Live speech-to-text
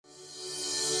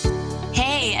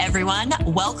Hey everyone,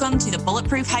 welcome to the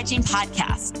Bulletproof Hygiene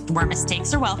Podcast, where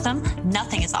mistakes are welcome,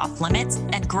 nothing is off limits,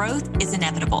 and growth is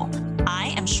inevitable.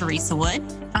 I am Sharisa Wood.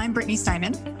 I'm Brittany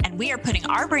Simon. And we are putting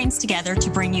our brains together to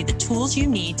bring you the tools you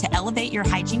need to elevate your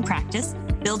hygiene practice,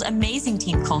 build amazing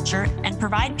team culture, and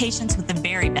provide patients with the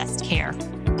very best care.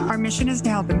 Our mission is to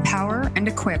help empower and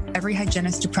equip every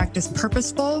hygienist to practice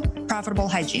purposeful, profitable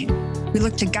hygiene. We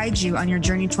look to guide you on your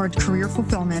journey toward career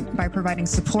fulfillment by providing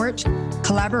support,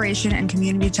 collaboration, and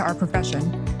community to our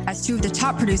profession. As two of the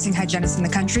top producing hygienists in the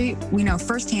country, we know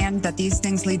firsthand that these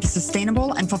things lead to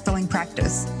sustainable and fulfilling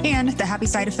practice and the happy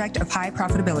side effect of high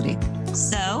profitability.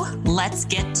 So let's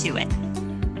get to it.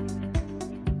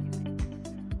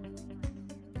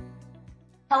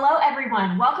 Hello,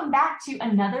 everyone. Welcome back to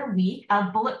another week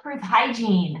of Bulletproof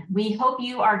Hygiene. We hope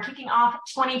you are kicking off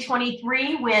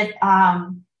 2023 with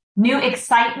new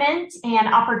excitement and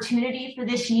opportunity for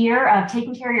this year of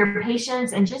taking care of your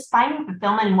patients and just finding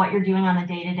fulfillment in what you're doing on the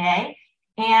day-to-day.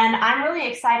 And I'm really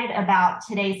excited about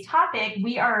today's topic.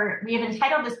 We have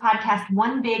entitled this podcast,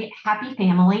 One Big Happy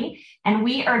Family, and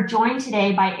we are joined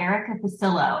today by Erica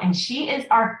Facillo, and she is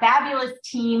our fabulous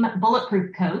team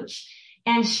Bulletproof coach.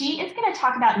 And she is going to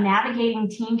talk about navigating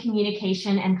team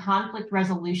communication and conflict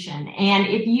resolution. And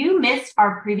if you missed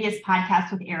our previous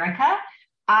podcast with Erica,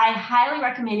 I highly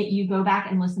recommend that you go back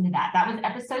and listen to that. That was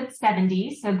episode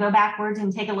 70. So go backwards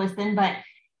and take a listen. But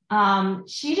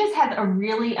she just has a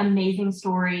really amazing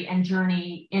story and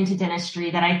journey into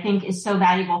dentistry that I think is so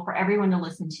valuable for everyone to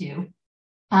listen to.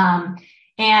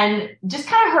 And just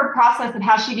kind of her process of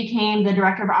how she became the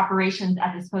director of operations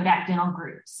at the Spodak Dental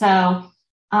Group. So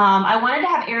I wanted to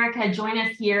have Erica join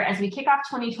us here as we kick off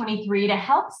 2023 to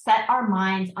help set our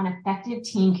minds on effective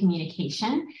team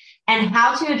communication and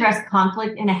how to address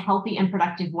conflict in a healthy and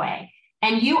productive way.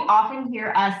 And you often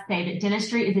hear us say that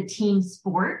dentistry is a team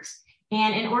sport.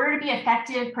 And in order to be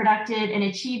effective, productive, and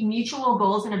achieve mutual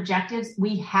goals and objectives,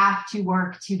 we have to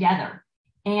work together.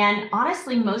 And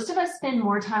honestly, most of us spend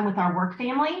more time with our work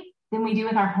family than we do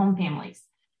with our home families.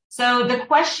 So the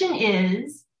question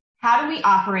is, how do we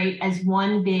operate as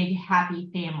one big happy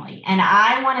family? And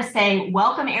I want to say,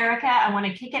 welcome, Erica. I want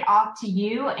to kick it off to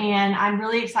you. And I'm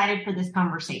really excited for this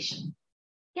conversation.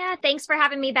 Yeah, thanks for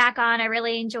having me back on. I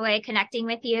really enjoy connecting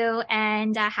with you,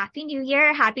 and Happy New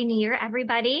Year. Happy New Year,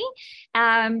 everybody.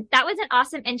 That was an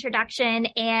awesome introduction.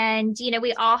 And,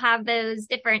 we all have those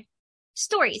different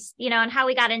stories, on how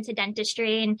we got into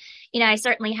dentistry. And, I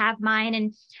certainly have mine.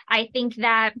 And I think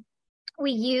that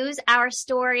we use our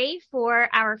story for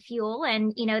our fuel,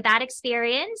 and, that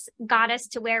experience got us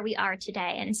to where we are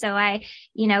today. And so I,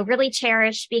 really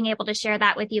cherish being able to share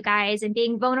that with you guys and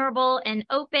being vulnerable and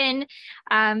open,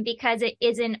 because it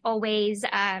isn't always,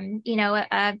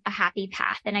 a happy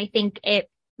path. And I think it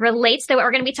relates to what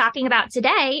we're going to be talking about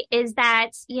today is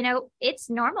that,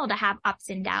 it's normal to have ups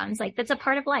and downs. Like, that's a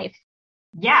part of life.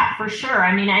 Yeah, for sure.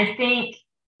 I mean, I think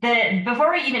that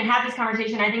before we even have this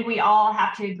conversation, I think we all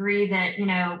have to agree that,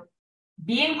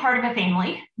 being part of a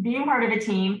family, being part of a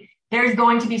team, there's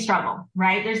going to be struggle,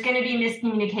 right? There's going to be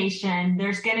miscommunication.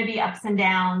 There's going to be ups and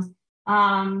downs.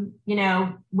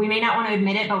 We may not want to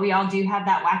admit it, but we all do have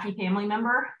that wacky family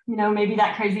member, maybe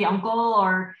that crazy uncle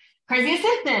or crazy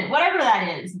assistant, whatever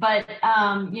that is. But,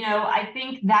 I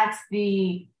think that's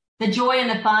the joy and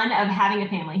the fun of having a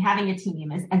family, having a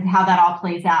team is how that all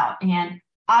plays out. And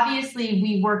obviously,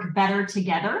 we work better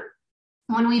together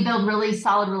when we build really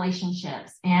solid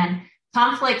relationships, and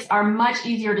conflicts are much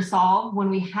easier to solve when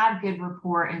we have good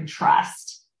rapport and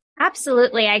trust.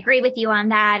 Absolutely. I agree with you on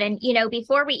that. And,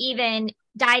 before we even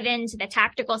dive into the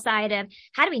tactical side of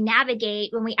how do we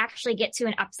navigate when we actually get to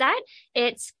an upset,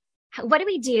 it's what do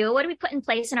we do? What do we put in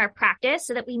place in our practice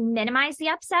so that we minimize the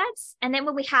upsets? And then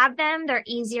when we have them, they're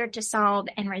easier to solve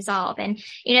and resolve. And,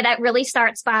 that really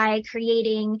starts by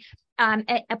creating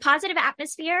a positive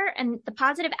atmosphere. And the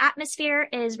positive atmosphere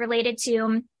is related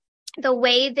to the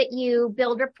way that you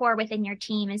build rapport within your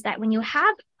team is that when you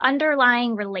have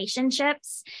underlying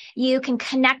relationships, you can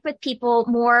connect with people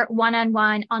more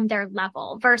one-on-one on their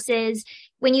level versus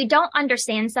when you don't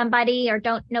understand somebody or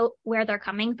don't know where they're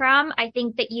coming from. I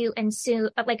think that you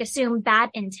assume bad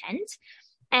intent.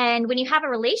 And when you have a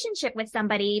relationship with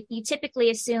somebody, you typically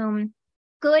assume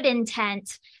good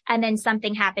intent, and then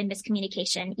something happened,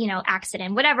 miscommunication,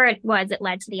 accident, whatever it was that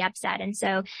led to the upset. And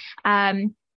so,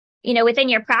 within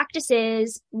your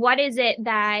practices, what is it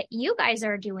that you guys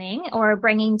are doing or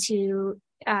bringing to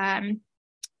help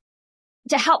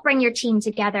bring your team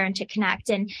together and to connect?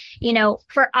 And,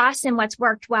 for us, and what's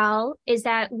worked well is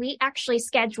that we actually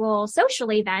schedule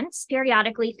social events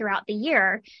periodically throughout the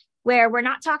year where we're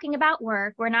not talking about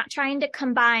work. We're not trying to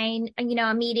combine,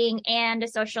 a meeting and a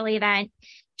social event,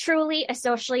 truly a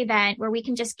social event where we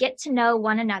can just get to know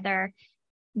one another.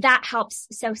 That helps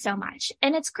so much.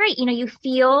 And it's great. You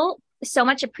feel so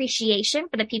much appreciation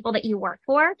for the people that you work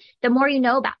for. The more you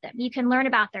know about them, you can learn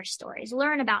about their stories,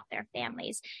 learn about their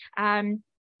families.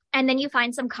 And then you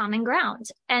find some common ground.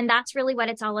 And that's really what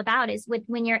it's all about, is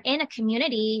when you're in a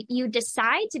community, you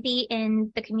decide to be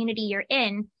in the community you're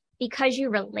in because you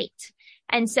relate.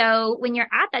 And so when you're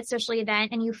at that social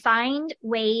event and you find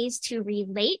ways to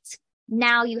relate,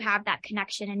 now you have that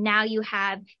connection and now you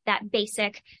have that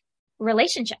basic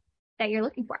relationship that you're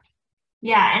looking for.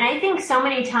 Yeah. And I think so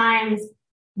many times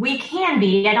we can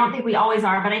be, I don't think we always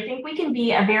are, but I think we can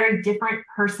be a very different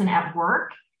person at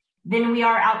work than we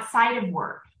are outside of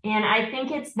work. And I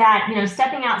think it's that,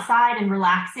 stepping outside and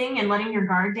relaxing and letting your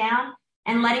guard down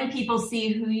and letting people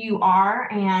see who you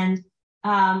are. And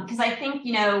because I think,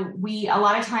 we a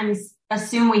lot of times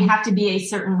assume we have to be a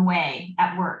certain way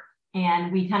at work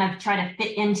and we kind of try to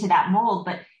fit into that mold.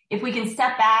 But if we can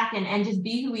step back and just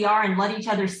be who we are and let each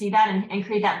other see that and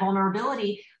create that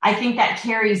vulnerability, I think that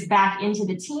carries back into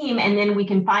the team. And then we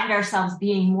can find ourselves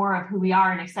being more of who we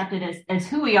are and accepted as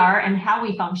who we are and how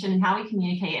we function and how we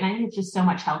communicate. And I think it's just so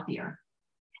much healthier.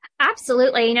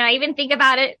 Absolutely. I even think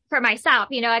about it for myself.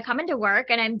 I come into work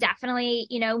and I'm definitely,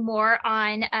 more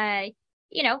on,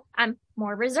 I'm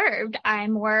more reserved.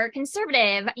 I'm more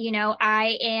conservative.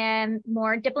 I am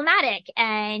more diplomatic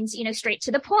and, straight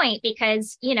to the point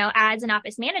because, as an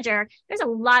office manager, there's a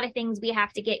lot of things we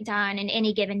have to get done in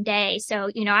any given day. So,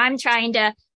 I'm trying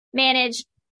to manage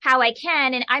how I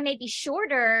can, and I may be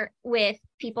shorter with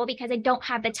people because I don't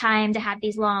have the time to have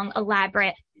these long,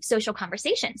 elaborate social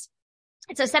conversations.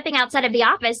 And so stepping outside of the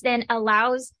office then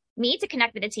allows me to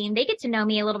connect with the team. They get to know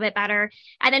me a little bit better.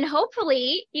 And then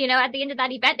hopefully, at the end of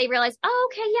that event, they realize, oh,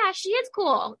 okay, yeah, she is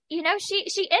cool.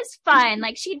 She is fun.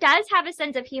 Like she does have a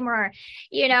sense of humor,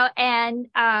 and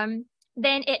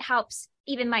then it helps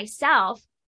even myself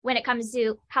when it comes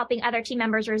to helping other team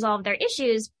members resolve their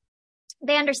issues.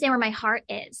 They understand where my heart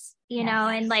is,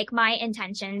 and like my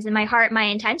intentions and my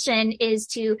intention is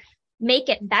to make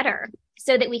it better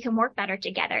so that we can work better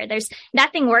together. There's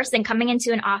nothing worse than coming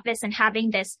into an office and having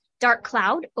this dark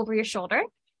cloud over your shoulder.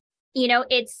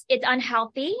 It's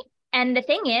unhealthy. And the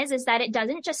thing is that it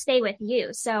doesn't just stay with you.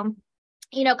 So,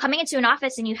 coming into an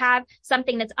office and you have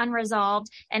something that's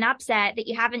unresolved and upset that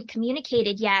you haven't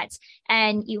communicated yet,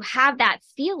 and you have that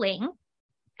feeling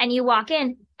and you walk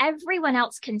in, everyone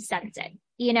else can sense it.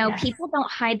 Yes. People don't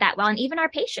hide that well. And even our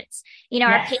patients,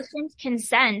 our patients can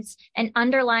sense an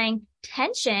underlying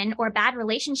tension or bad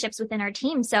relationships within our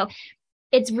team. So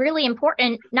it's really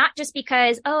important, not just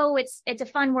because, it's a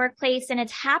fun workplace and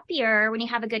it's happier when you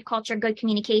have a good culture, good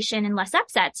communication, and less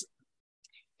upsets.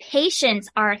 Patients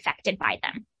are affected by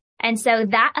them. And so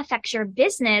that affects your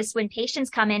business when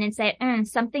patients come in and say,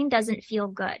 something doesn't feel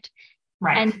good.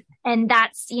 Right. And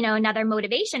that's, another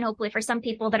motivation, hopefully, for some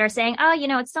people that are saying,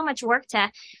 it's so much work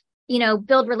to,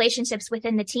 build relationships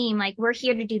within the team. Like, we're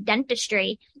here to do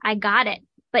dentistry. I got it.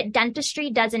 But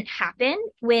dentistry doesn't happen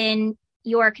when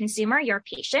your consumer, your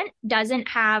patient, doesn't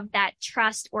have that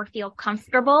trust or feel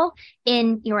comfortable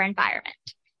in your environment.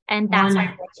 And that's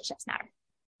why relationships matter.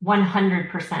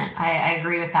 100%. I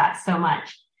agree with that so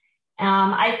much.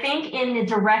 I think in the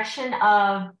direction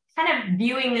of kind of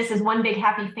viewing this as one big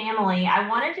happy family, I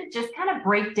wanted to just kind of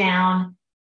break down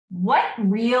what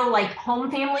real home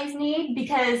families need,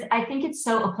 because I think it's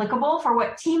so applicable for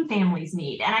what team families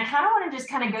need. And I kind of want to just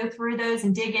kind of go through those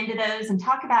and dig into those and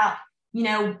talk about,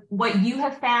 what you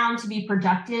have found to be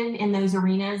productive in those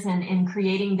arenas and in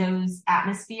creating those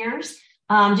atmospheres,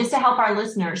 just to help our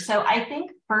listeners. So I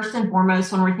think first and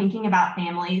foremost, when we're thinking about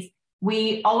families,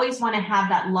 we always want to have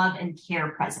that love and care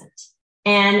present.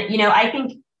 And, I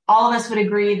think all of us would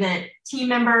agree that team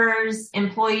members,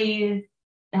 employees,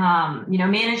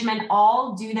 management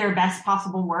all do their best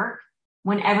possible work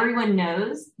when everyone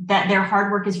knows that their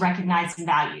hard work is recognized and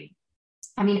valued.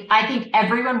 I think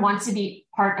everyone wants to be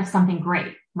part of something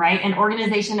great, right? An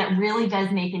organization that really does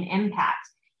make an impact.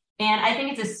 And I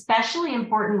think it's especially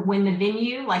important when the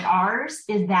venue like ours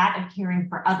is that of caring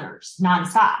for others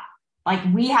nonstop.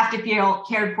 We have to feel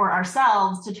cared for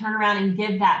ourselves to turn around and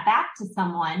give that back to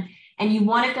someone. And you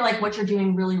want to feel like what you're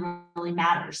doing really, really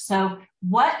matters. So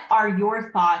what are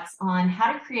your thoughts on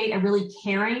how to create a really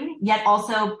caring yet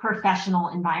also professional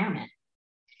environment?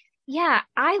 Yeah,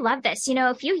 I love this.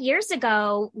 A few years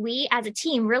ago, we as a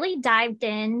team really dived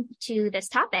into this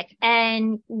topic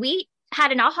and we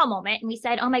had an aha moment and we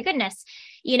said, oh my goodness,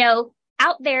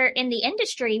 out there in the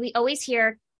industry, we always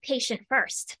hear patient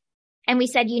first. And we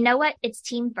said, you know what? It's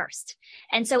team first.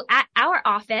 And so at our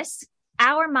office,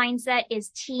 our mindset is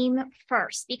team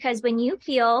first, because when you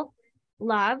feel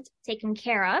loved, taken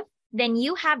care of, then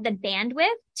you have the bandwidth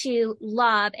to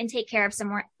love and take care of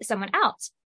someone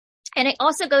else. And it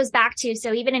also goes back to,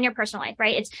 so even in your personal life,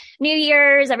 right? It's New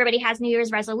Year's, everybody has New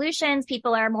Year's resolutions.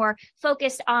 People are more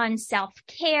focused on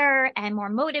self-care and more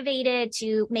motivated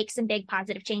to make some big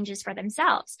positive changes for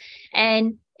themselves.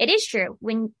 And it is true.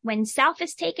 When self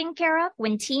is taken care of,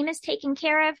 when team is taken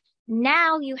care of,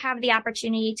 now you have the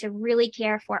opportunity to really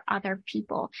care for other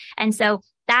people. And so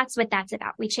that's what that's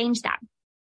about. We changed that.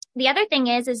 The other thing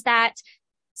is that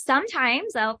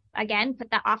sometimes I'll, again,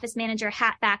 put the office manager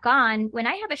hat back on. When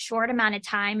I have a short amount of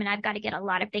time and I've got to get a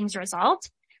lot of things resolved,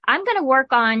 I'm going to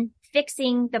work on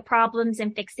fixing the problems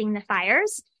and fixing the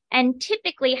fires, and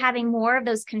typically having more of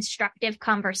those constructive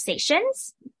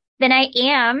conversations than I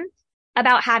am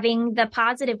about having the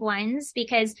positive ones,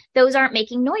 because those aren't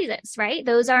making noises, right?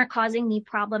 Those aren't causing me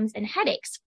problems and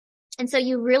headaches. And so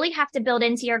you really have to build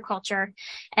into your culture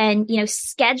and,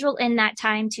 schedule in that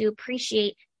time to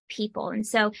appreciate people. And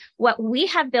so what we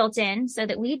have built in so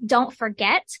that we don't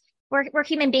forget, we're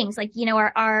human beings,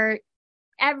 our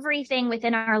everything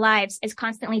within our lives is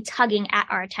constantly tugging at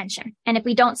our attention. And if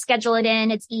we don't schedule it in,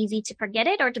 it's easy to forget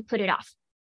it or to put it off.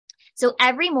 So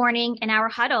every morning in our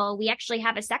huddle, we actually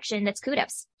have a section that's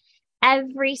kudos.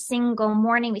 Every single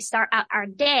morning, we start out our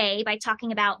day by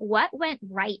talking about what went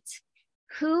right.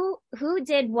 Who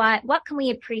did what can we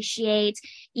appreciate,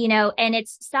 and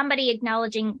it's somebody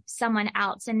acknowledging someone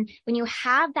else. And when you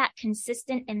have that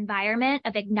consistent environment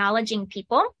of acknowledging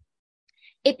people,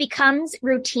 it becomes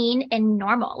routine and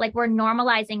normal. Like, we're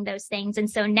normalizing those things. And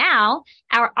so now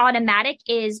our automatic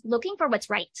is looking for what's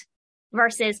right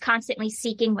versus constantly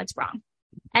seeking what's wrong.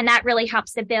 And that really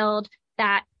helps to build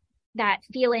that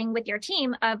feeling with your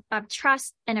team of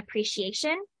trust and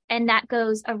appreciation. And that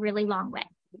goes a really long way.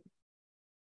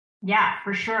 Yeah,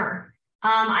 for sure.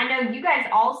 I know you guys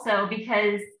also,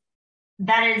 because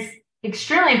that is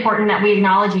extremely important that we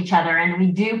acknowledge each other and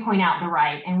we do point out the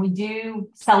right and we do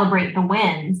celebrate the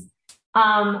wins.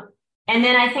 And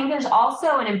then I think there's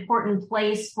also an important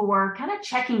place for kind of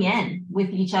checking in with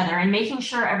each other and making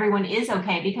sure everyone is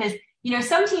okay, because,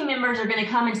 some team members are going to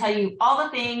come and tell you all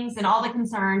the things and all the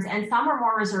concerns, and some are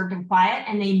more reserved and quiet,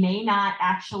 and they may not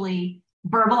actually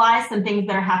verbalize some things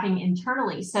that are happening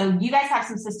internally. So you guys have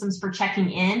some systems for checking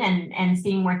in and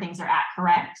seeing where things are at,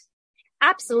 correct?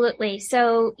 Absolutely.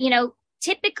 So,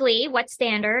 typically what's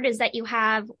standard is that you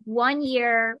have 1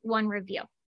 year, one review,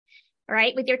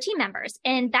 right, with your team members.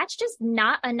 And that's just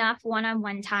not enough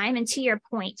one-on-one time. And to your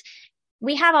point,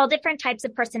 we have all different types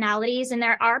of personalities, and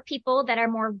there are people that are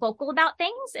more vocal about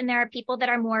things, and there are people that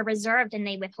are more reserved and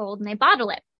they withhold and they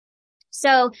bottle it.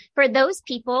 So for those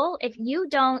people, if you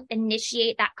don't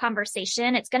initiate that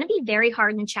conversation, it's going to be very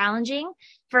hard and challenging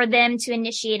for them to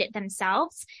initiate it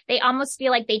themselves. They almost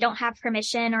feel like they don't have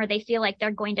permission, or they feel like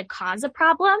they're going to cause a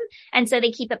problem. And so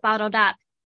they keep it bottled up.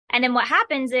 And then what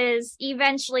happens is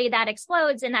eventually that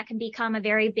explodes, and that can become a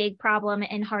very big problem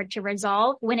and hard to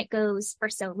resolve when it goes for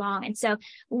so long. And so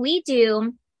we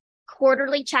do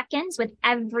quarterly check-ins with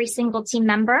every single team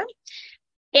member.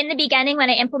 In the beginning, when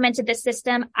I implemented this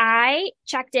system, I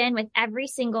checked in with every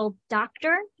single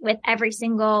doctor, with every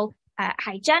single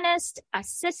hygienist,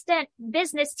 assistant,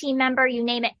 business team member, you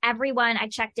name it, everyone. I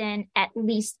checked in at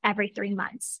least every 3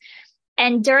 months.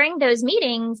 And during those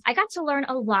meetings, I got to learn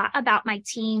a lot about my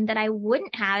team that I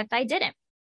wouldn't have if I didn't.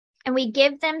 And we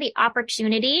give them the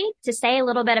opportunity to say a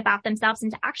little bit about themselves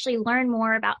and to actually learn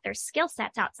more about their skill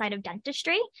sets outside of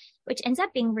dentistry, which ends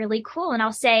up being really cool. And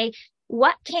I'll say,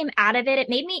 what came out of it? It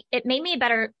made me a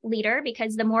better leader,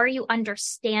 because the more you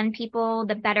understand people,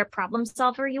 the better problem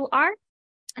solver you are.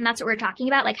 And that's what we're talking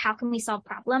about. Like, how can we solve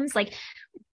problems? Like,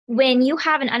 when you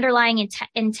have an underlying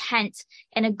intent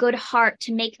and a good heart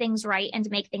to make things right and to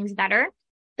make things better,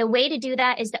 the way to do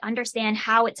that is to understand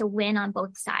how it's a win on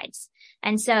both sides.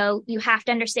 And so you have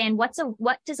to understand what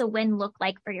does a win look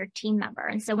like for your team member?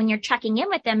 And so when you're checking in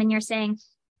with them and you're saying,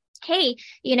 hey,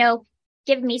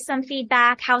 give me some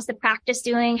feedback. How's the practice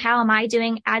doing? How am I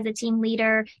doing as a team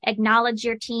leader? Acknowledge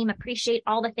your team, appreciate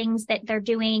all the things that they're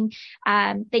doing.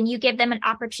 Then you give them an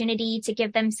opportunity to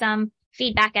give them some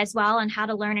feedback as well on how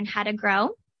to learn and how to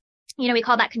grow. We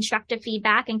call that constructive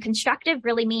feedback, and constructive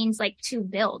really means like to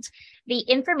build. The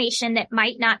information that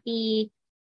might not be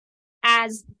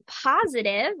as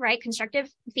positive, right? Constructive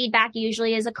feedback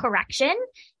usually is a correction.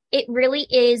 it really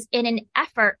is in an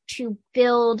effort to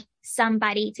build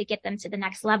somebody to get them to the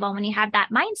next level. When you have that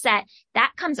mindset,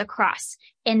 that comes across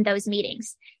in those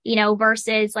meetings,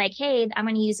 versus like, hey, I'm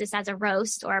going to use this as a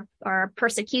roast or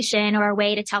persecution or a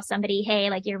way to tell somebody, hey,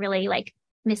 like you're really like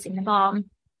missing the ball.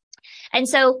 And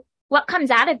so what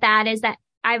comes out of that is that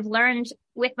I've learned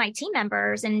with my team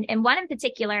members, and one in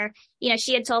particular,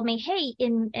 she had told me, hey,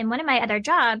 in one of my other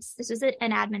jobs, this was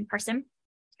an admin person.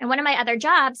 In one of my other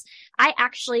jobs, I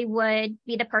actually would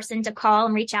be the person to call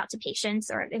and reach out to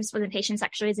patients, or it was when the patients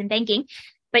actually was in banking,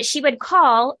 but she would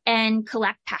call and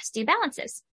collect past due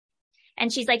balances.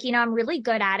 And she's like, I'm really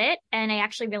good at it. And I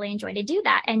actually really enjoy to do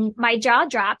that. And my jaw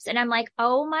drops and I'm like,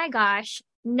 oh my gosh,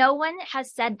 no one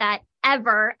has said that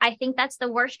ever. I think that's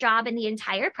the worst job in the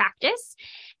entire practice.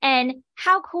 And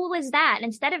how cool is that?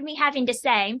 Instead of me having to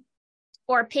say,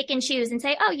 or pick and choose and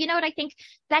say, oh, you know what? I think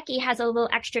Becky has a little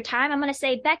extra time. I'm going to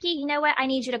say, Becky, you know what? I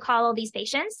need you to call all these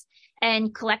patients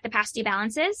and collect the past due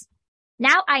balances.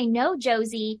 Now I know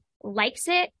Josie likes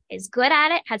it, is good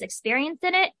at it, has experience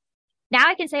in it. Now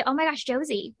I can say, oh my gosh,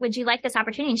 Josie, would you like this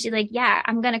opportunity? And she's like, yeah,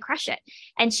 I'm going to crush it.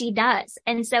 And she does.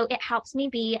 And so it helps me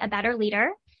be a better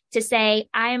leader to say,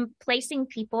 I'm placing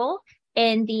people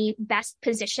in the best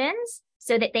positions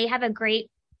so that they have a great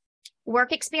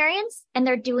work experience and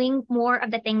they're doing more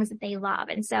of the things that they love.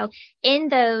 And so in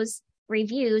those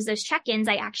reviews, those check-ins,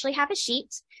 I actually have a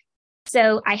sheet.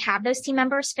 So I have those team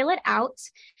members fill it out.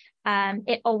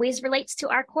 It always relates to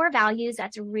our core values.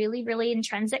 That's really, really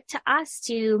intrinsic to us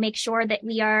to make sure that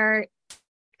we are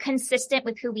consistent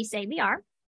with who we say we are.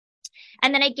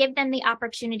 And then I give them the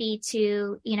opportunity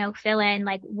to, fill in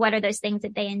like, what are those things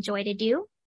that they enjoy to do?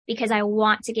 Because I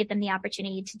want to give them the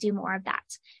opportunity to do more of that,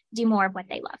 do more of what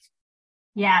they love.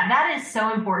 Yeah, that is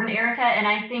so important, Erica. And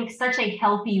I think such a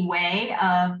healthy way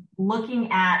of looking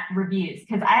at reviews,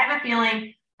 because I have a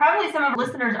feeling probably some of our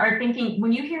listeners are thinking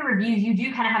when you hear reviews, you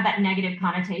do kind of have that negative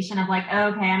connotation of like, oh,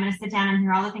 okay, I'm going to sit down and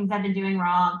hear all the things I've been doing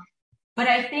wrong. But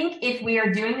I think if we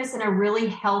are doing this in a really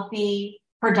healthy,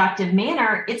 productive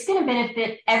manner, it's going to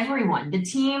benefit everyone, the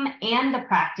team and the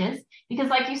practice, because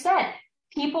like you said,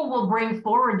 people will bring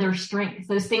forward their strengths,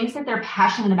 those things that they're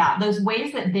passionate about, those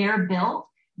ways that they're built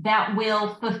that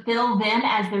will fulfill them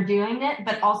as they're doing it,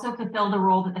 but also fulfill the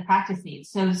role that the practice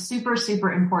needs. So super,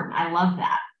 super important. I love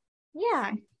that.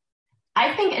 Yeah.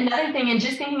 I think another thing, and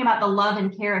just thinking about the love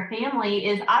and care of family,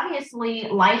 is obviously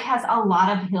life has a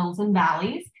lot of hills and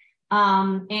valleys.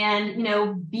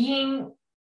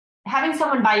 Having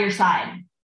someone by your side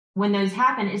when those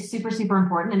happen is super, super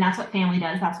important. And that's what family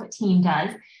does. That's what team does.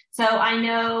 So I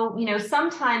know,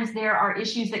 sometimes there are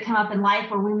issues that come up in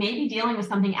life where we may be dealing with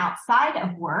something outside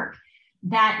of work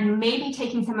that may be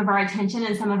taking some of our attention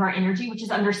and some of our energy, which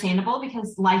is understandable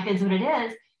because life is what it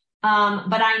is.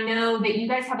 But I know that you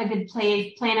guys have a good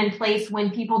plan in place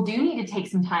when people do need to take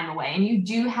some time away, and you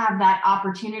do have that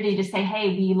opportunity to say, hey,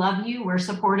 we love you. We're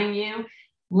supporting you.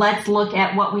 Let's look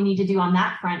at what we need to do on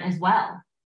that front as well.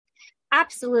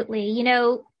 Absolutely.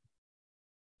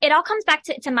 It all comes back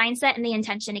to mindset and the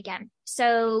intention again.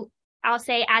 So I'll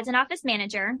say as an office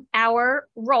manager, our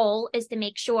role is to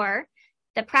make sure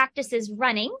the practice is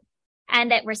running and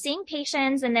that we're seeing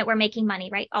patients and that we're making money,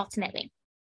 right? Ultimately.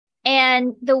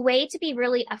 And the way to be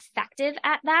really effective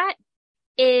at that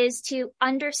is to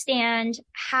understand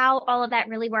how all of that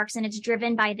really works. And it's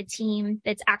driven by the team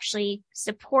that's actually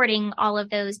supporting all of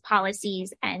those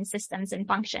policies and systems and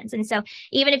functions. And so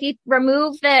even if you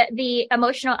remove the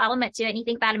emotional element to it and you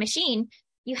think about a machine,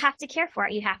 you have to care for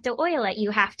it. You have to oil it.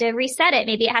 You have to reset it.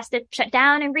 Maybe it has to shut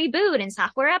down and reboot and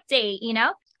software update,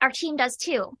 our team does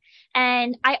too.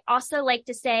 And I also like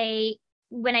to say,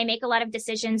 when I make a lot of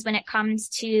decisions when it comes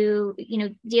to,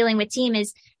 dealing with team,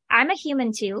 is I'm a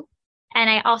human too. And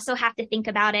I also have to think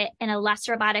about it in a less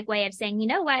robotic way of saying, you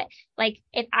know what, like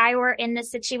if I were in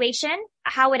this situation,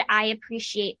 how would I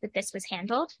appreciate that this was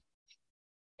handled?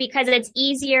 Because it's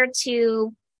easier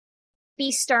to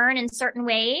be stern in certain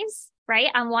ways, right?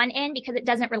 On one end, because it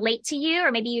doesn't relate to you,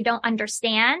 or maybe you don't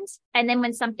understand. And then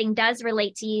when something does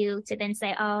relate to you, to then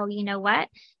say, oh, you know what?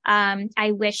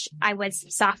 I wish I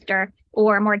was softer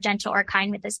or more gentle or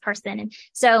kind with this person. And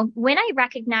so when I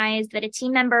recognize that a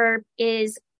team member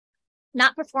is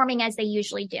not performing as they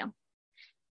usually do,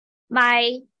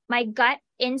 my gut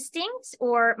instinct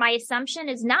or my assumption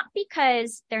is not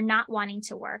because they're not wanting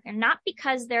to work and not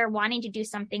because they're wanting to do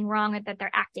something wrong or that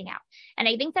they're acting out. And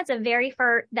I think that's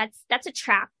that's a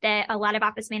trap that a lot of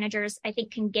office managers, I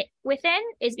think, can get within,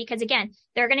 is because, again,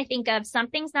 they're going to think of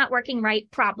something's not working right,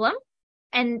 problem,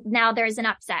 and now there's an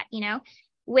upset,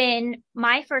 when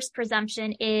my first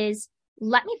presumption is,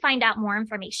 let me find out more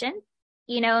information.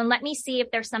 and let me see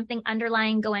if there's something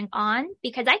underlying going on,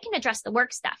 because I can address the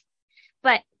work stuff,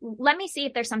 but let me see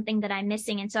if there's something that I'm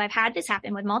missing. And so I've had this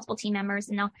happen with multiple team members,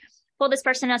 and they'll pull this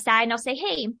person aside and I'll say,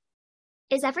 hey,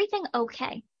 is everything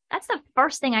okay? That's the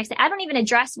first thing I say. I don't even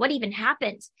address what even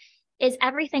happened. Is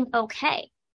everything okay?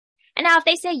 And now if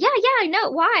they say, yeah, I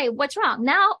know. Why? What's wrong?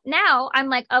 Now I'm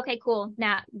like, okay, cool.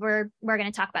 Now we're going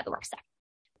to talk about the work stuff.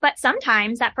 But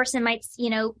sometimes that person might,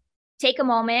 take a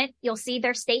moment. You'll see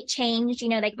their state change.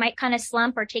 They might kind of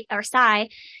slump or sigh.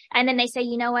 And then they say,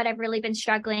 you know what? I've really been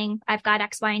struggling. I've got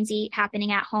X, Y, and Z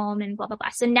happening at home and blah, blah, blah.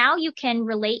 So now you can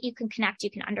relate, you can connect, you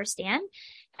can understand.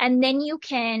 And then you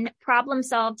can problem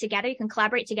solve together. You can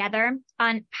collaborate together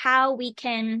on how we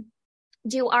can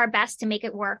do our best to make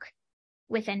it work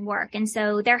within work. And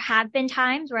so there have been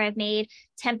times where I've made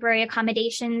temporary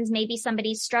accommodations. Maybe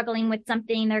somebody's struggling with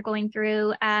something, they're going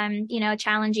through, a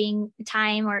challenging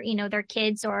time, or, their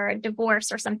kids or a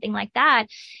divorce or something like that.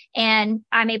 And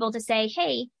I'm able to say,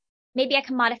 hey, maybe I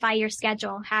can modify your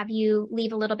schedule, have you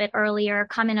leave a little bit earlier,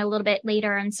 come in a little bit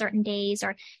later on certain days,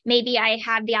 or maybe I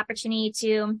have the opportunity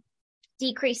to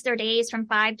decrease their days from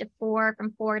 5 to 4,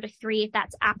 from 4 to 3, if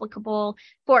that's applicable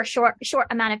for a short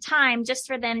amount of time, just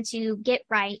for them to get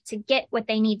right, to get what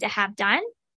they need to have done,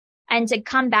 and to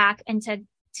come back and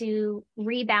to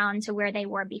rebound to where they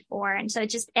were before. And so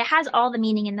it has all the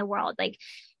meaning in the world. Like,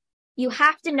 you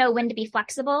have to know when to be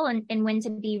flexible and when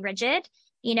to be rigid.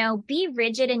 Be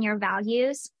rigid in your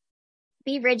values,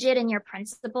 be rigid in your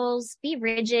principles, be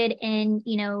rigid in,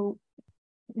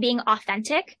 being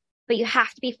authentic. But you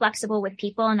have to be flexible with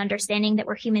people and understanding that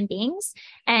we're human beings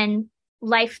and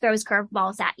life throws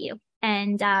curveballs at you,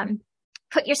 and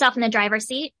put yourself in the driver's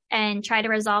seat and try to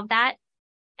resolve that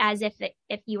as if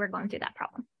you were going through that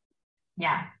problem.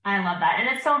 Yeah, I love that. And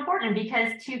it's so important,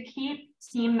 because to keep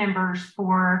team members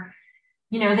for,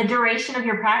 the duration of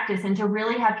your practice and to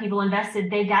really have people invested,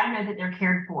 they got to know that they're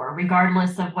cared for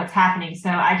regardless of what's happening. So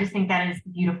I just think that is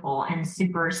beautiful and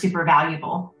super, super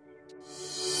valuable.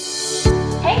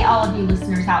 Hey, all of you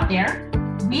listeners out there,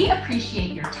 we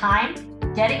appreciate your time,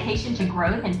 dedication to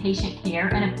growth and patient care,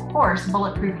 and of course,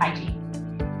 bulletproof hygiene.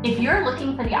 If you're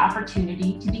looking for the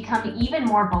opportunity to become even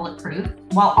more bulletproof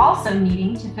while also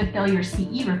needing to fulfill your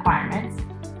CE requirements,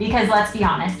 because let's be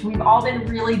honest, we've all been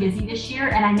really busy this year,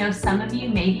 and I know some of you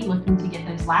may be looking to get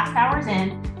those last hours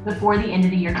in before the end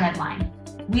of the year deadline,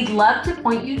 we'd love to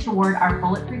point you toward our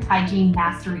Bulletproof Hygiene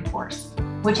Mastery course,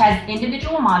 which has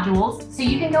individual modules so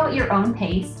you can go at your own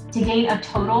pace to gain a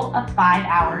total of 5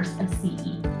 hours of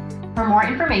CE. For more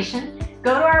information,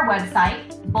 go to our website,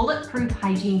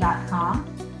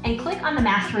 bulletproofhygiene.com, and click on the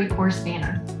Mastery course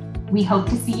banner. We hope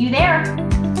to see you there.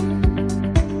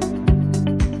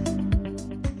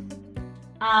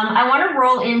 I want to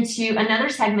roll into another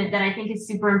segment that I think is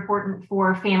super important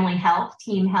for family health,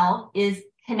 team health, is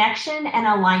connection and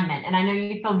alignment. And I know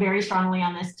you feel very strongly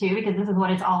on this too, because this is what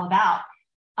it's all about.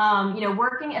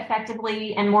 Working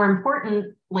effectively, and more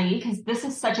importantly, because this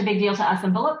is such a big deal to us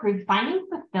in Bulletproof, finding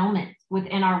fulfillment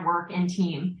within our work and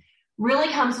team really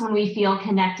comes when we feel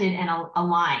connected and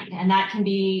aligned. And that can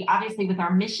be obviously with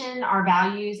our mission, our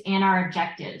values, and our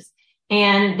objectives.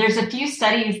 And there's a few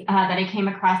studies that I came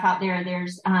across out there.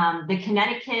 There's the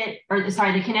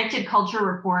Connected Culture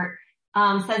Report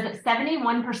says that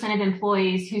 71% of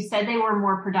employees who said they were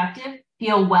more productive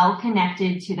feel well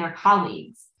connected to their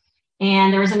colleagues.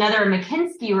 And there was another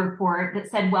McKinsey report that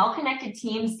said well-connected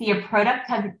teams see a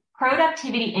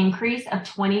productivity increase of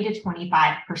 20 to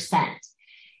 25%.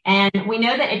 And we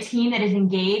know that a team that is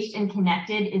engaged and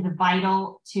connected is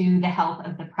vital to the health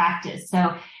of the practice.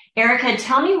 So, Erica,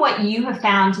 tell me what you have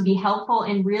found to be helpful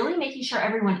in really making sure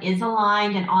everyone is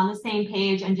aligned and on the same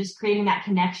page, and just creating that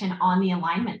connection on the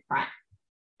alignment front.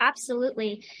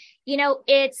 Absolutely.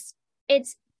 It's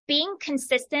being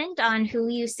consistent on who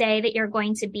you say that you're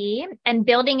going to be, and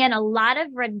building in a lot of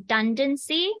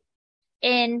redundancy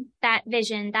in that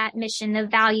vision, that mission, the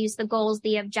values, the goals,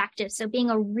 the objectives. So being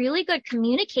a really good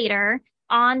communicator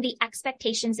on the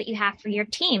expectations that you have for your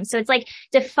team. So it's like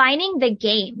defining the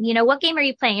game. What game are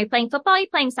you playing? Are you playing football? Are you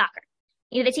playing soccer?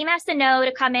 The team has to know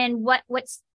to come in, what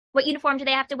uniform do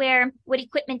they have to wear? What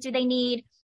equipment do they need?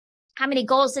 How many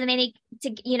goals do they need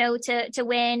to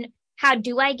win? How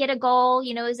do I get a goal?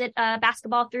 Is it a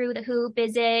basketball through the hoop?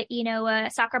 Is it, a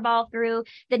soccer ball through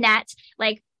the net?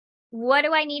 Like, what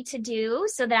do I need to do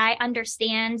so that I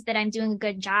understand that I'm doing a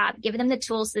good job? Give them the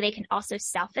tools so they can also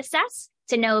self-assess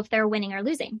to know if they're winning or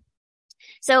losing.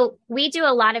 So we do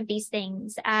a lot of these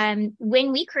things.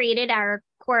 When we created our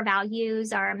core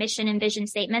values, our mission and vision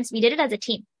statements, we did it as a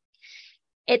team.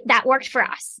 That worked for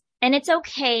us. And it's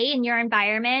okay in your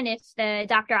environment if the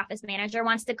doctor office manager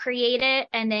wants to create it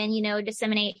and then,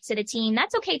 disseminate to the team.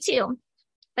 That's okay too.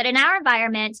 But in our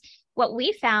environment, what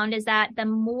we found is that the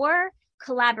more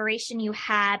collaboration you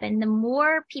have and the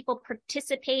more people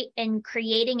participate in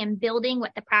creating and building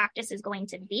what the practice is going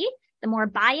to be, the more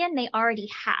buy-in they already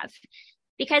have.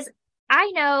 Because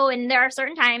I know, and there are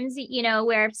certain times,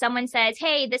 where if someone says,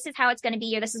 hey, this is how it's going to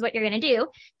be, or this is what you're going to do,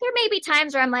 there may be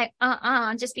times where I'm like,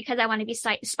 just because I want to be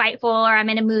spiteful, or I'm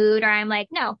in a mood, or I'm like,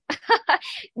 no,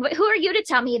 who are you to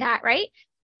tell me that, right?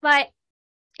 But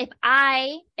if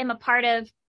I am a part of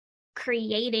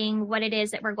creating what it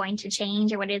is that we're going to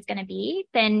change or what it's going to be,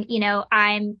 then,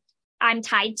 I'm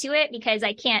tied to it because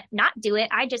I can't not do it.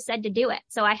 I just said to do it.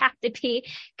 So I have to be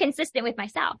consistent with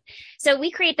myself. So we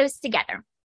create those together.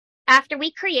 After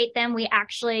we create them, we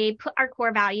actually put our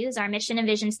core values, our mission and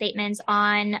vision statements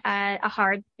on a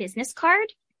hard business card.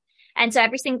 And so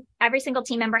every single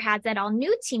team member has that. All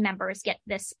new team members get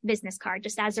this business card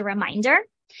just as a reminder.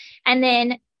 And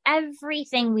then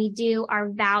everything we do, our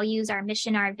values, our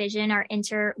mission, our vision are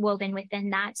interwoven within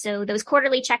that. So those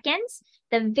quarterly check-ins,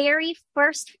 the very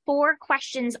first 4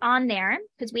 questions on there,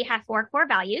 because we have 4 core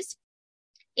values,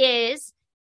 is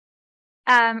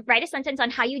write a sentence on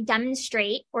how you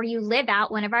demonstrate or you live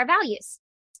out one of our values.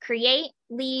 Create,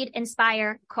 lead,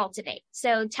 inspire, cultivate.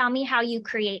 So tell me how you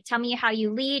create, tell me how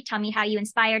you lead, tell me how you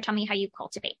inspire, tell me how you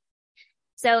cultivate.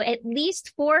 So at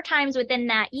least 4 times within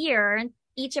that year,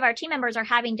 each of our team members are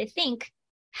having to think,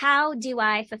 how do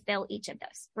I fulfill each of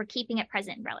those? We're keeping it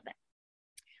present and relevant.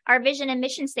 Our vision and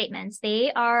mission statements,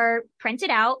 they are printed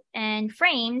out and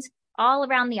framed all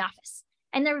around the office.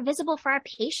 And they're visible for our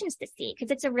patients to see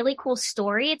because it's a really cool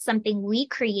story. It's something we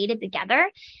created together.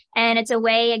 And it's a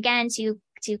way, again, to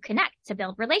connect, to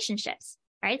build relationships,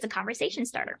 right? It's a conversation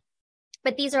starter.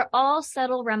 But these are all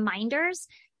subtle reminders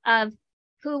of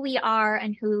who we are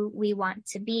and who we want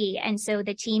to be. And so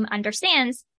the team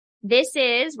understands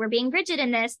we're being rigid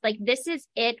in this, like this is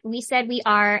it. We said we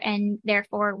are, and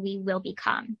therefore we will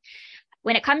become.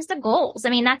 When it comes to goals,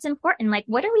 that's important. Like,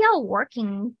 what are we all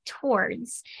working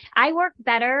towards? I work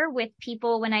better with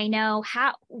people when I know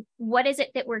what is it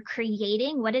that we're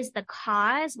creating? What is the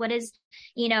cause? What is,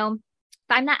 if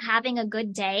I'm not having a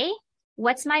good day,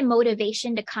 what's my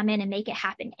motivation to come in and make it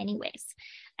happen anyways?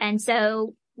 And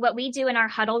so what we do in our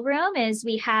huddle room is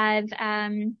we have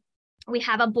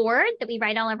a board that we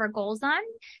write all of our goals on.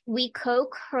 We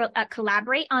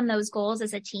collaborate on those goals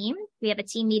as a team. We have a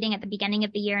team meeting at the beginning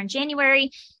of the year in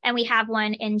January, and we have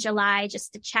one in July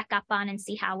just to check up on and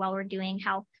see how well we're doing,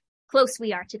 how close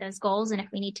we are to those goals, and if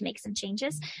we need to make some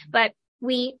changes. But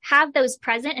we have those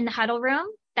present in the huddle room.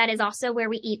 That is also where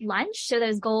we eat lunch. So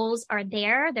those goals are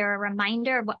there. They're a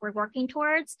reminder of what we're working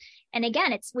towards. And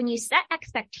again, it's when you set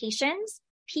expectations,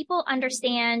 people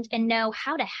understand and know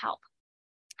how to help.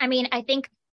 I think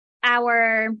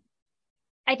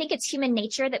it's human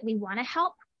nature that we want to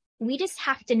help. We just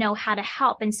have to know how to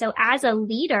help. And so as a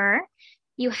leader,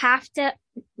 you have to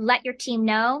let your team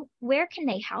know, where can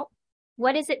they help?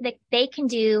 What is it that they can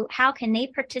do? How can they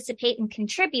participate and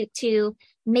contribute to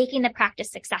making the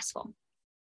practice successful,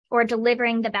 or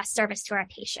delivering the best service to our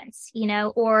patients,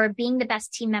 or being the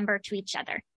best team member to each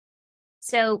other?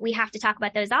 So we have to talk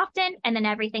about those often. And then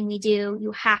everything we do,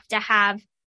 you have to have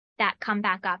that come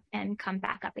back up and come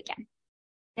back up again.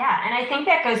 Yeah. And I think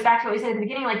that goes back to what we said at the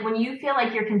beginning. Like, when you feel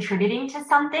like you're contributing to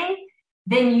something,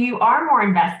 then you are more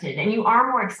invested and you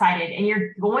are more excited and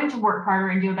you're going to work harder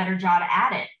and do a better job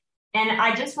at it. And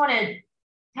I just want to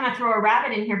kind of throw a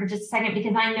rabbit in here for just a second,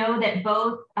 because I know that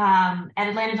both at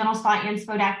Atlanta Dental Spa and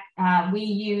Spodak, we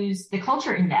use the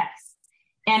Culture Index.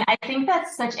 And I think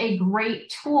that's such a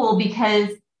great tool because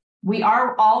we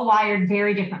are all wired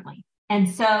very differently. And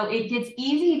so it gets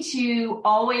easy to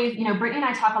always, Brittany and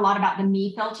I talk a lot about the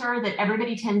me filter, that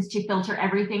everybody tends to filter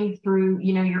everything through,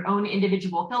 your own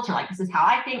individual filter. Like, this is how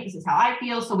I think, this is how I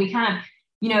feel. So we kind of,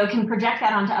 can project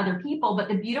that onto other people. But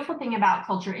the beautiful thing about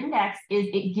Culture Index is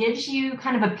it gives you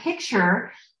kind of a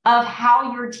picture of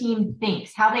how your team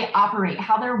thinks, how they operate,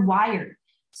 how they're wired.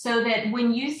 So that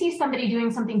when you see somebody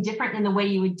doing something different than the way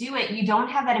you would do it, you don't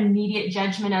have that immediate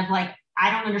judgment of like, I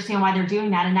don't understand why they're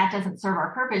doing that, and that doesn't serve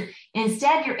our purpose.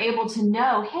 Instead, you're able to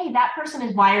know, hey, that person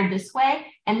is wired this way,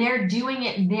 and they're doing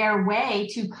it their way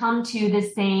to come to the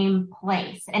same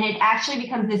place. And it actually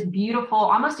becomes this beautiful,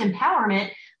 almost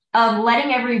empowerment of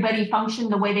letting everybody function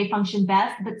the way they function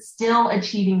best, but still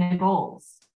achieving the goals.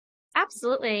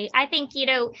 Absolutely. I think,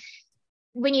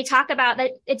 when you talk about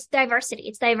that, it's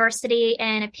diversity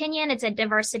in opinion, it's a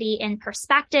diversity in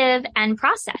perspective and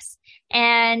process.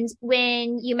 And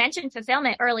when you mentioned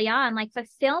fulfillment early on, like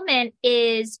fulfillment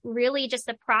is really just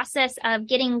the process of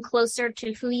getting closer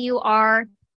to who you are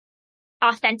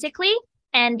authentically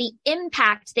and the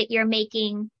impact that you're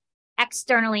making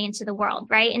externally into the world,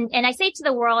 right? And I say to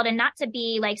the world, and not to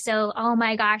be like, so, oh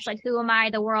my gosh, like who am I?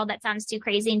 The world, that sounds too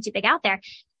crazy and too big out there.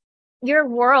 Your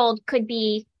world could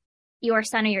be your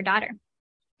son or your daughter.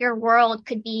 Your world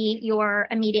could be your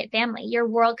immediate family. Your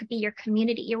world could be your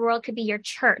community. Your world could be your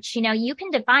church. You know, you can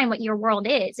define what your world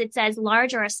is. It's as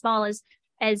large or as small as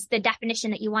the definition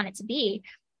that you want it to be.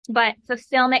 But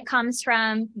fulfillment comes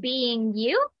from being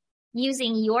you,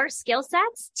 using your skill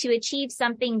sets to achieve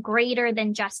something greater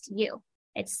than just you.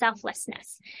 It's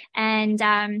selflessness. And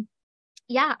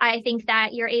I think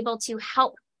that you're able to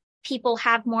help people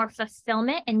have more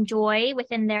fulfillment and joy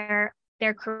within their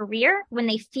career when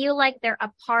they feel like they're a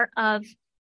part of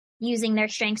using their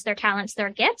strengths, their talents,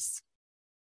 their gifts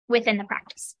within the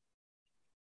practice.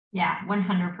 Yeah,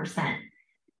 100%.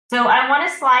 So I want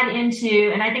to slide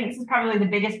into, and I think this is probably the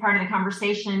biggest part of the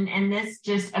conversation, and this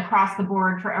just across the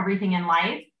board for everything in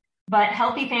life, but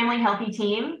healthy family, healthy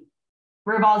team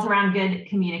revolves around good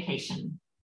communication.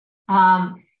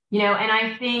 And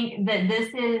I think that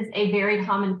this is a very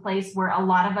common place where a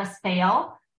lot of us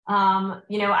fail.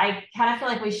 I kind of feel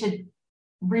like we should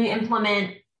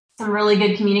re-implement some really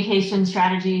good communication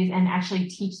strategies and actually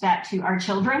teach that to our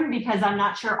children, because I'm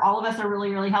not sure all of us are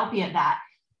really, really healthy at that.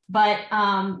 But,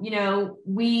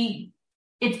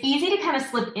 it's easy to kind of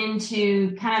slip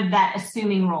into kind of that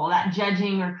assuming role, that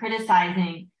judging or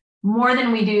criticizing more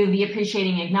than we do the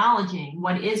appreciating, acknowledging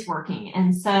what is working.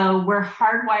 And so we're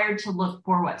hardwired to look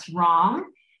for what's wrong.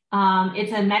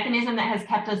 It's a mechanism that has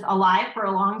kept us alive for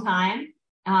a long time.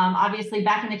 Obviously,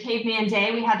 back in the caveman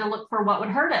day, we had to look for what would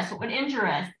hurt us, what would injure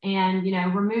us, and,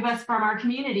 remove us from our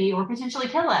community or potentially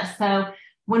kill us. So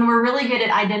when we're really good at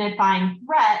identifying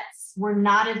threats, we're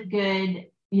not as good,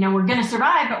 we're going to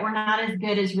survive, but we're not as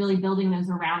good as really building those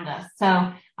around us. So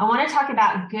I want to talk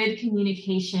about good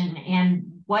communication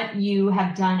and what you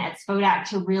have done at Spodak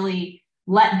to really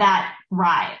let that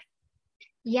thrive.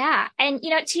 Yeah. And,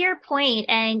 to your point,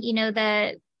 and,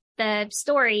 the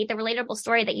story, the relatable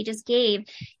story that you just gave,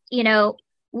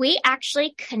 we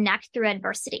actually connect through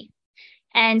adversity.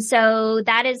 And so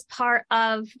that is part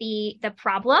of the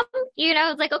problem.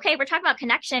 It's like, okay, we're talking about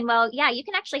connection. Well, yeah, you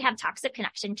can actually have toxic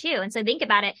connection too. And so think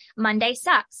about it. Monday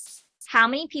sucks. How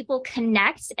many people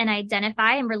connect and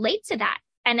identify and relate to that?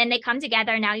 And then they come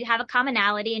together. Now you have a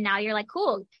commonality, and now you're like,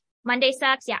 cool. Monday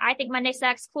sucks. Yeah, I think Monday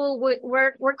sucks. Cool.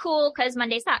 We're cool because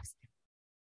Monday sucks.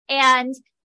 And,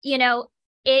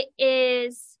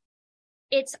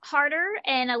 it's harder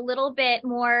and a little bit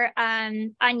more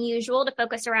unusual to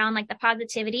focus around like the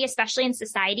positivity, especially in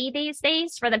society these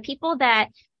days, for the people that,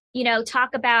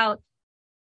 talk about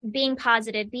being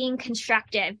positive, being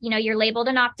constructive. You're labeled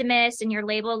an optimist, and you're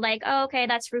labeled like, oh, okay,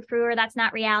 that's frou-frou, or that's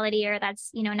not reality, or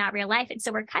that's, not real life. And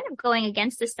so we're kind of going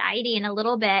against society in a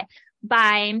little bit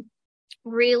by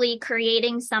really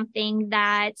creating something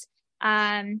that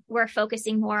we're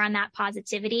focusing more on that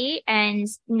positivity and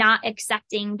not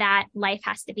accepting that life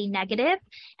has to be negative.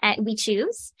 We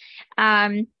choose.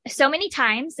 So many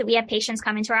times that we have patients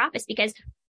come into our office because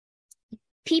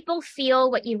people feel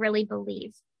what you really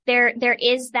believe. There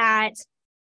is that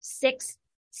sixth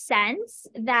sense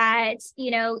that,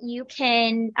 you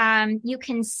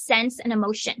can sense an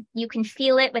emotion. You can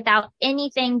feel it without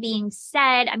anything being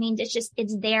said. I mean,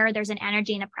 it's there. There's an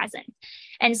energy and a presence.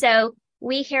 And so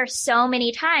we hear so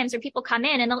many times where people come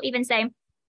in and they'll even say,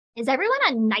 is everyone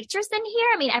on nitrous in here?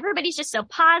 I mean, everybody's just so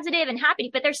positive and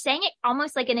happy, but they're saying it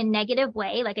almost like in a negative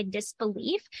way, like a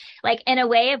disbelief, like in a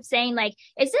way of saying like,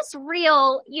 is this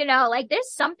real? Like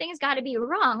this, something's got to be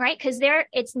wrong, right? Because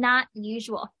it's not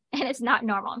usual and it's not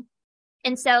normal.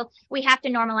 And so we have to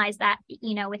normalize that,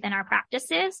 within our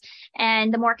practices.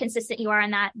 And the more consistent you are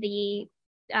in that, the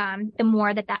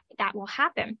more that will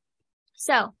happen.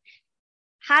 So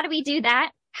how do we do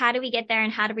that? How do we get there?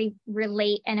 And how do we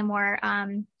relate in a more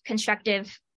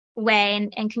constructive way?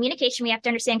 And communication, we have to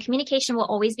understand communication will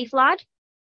always be flawed,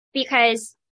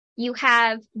 because you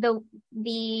have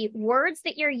the words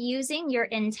that you're using, your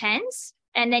intent,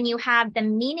 and then you have the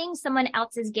meaning someone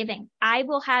else is giving. I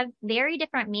will have very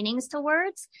different meanings to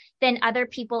words than other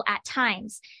people at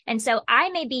times. And so I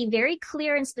may be very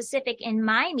clear and specific in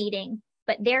my meeting,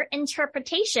 but their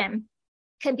interpretation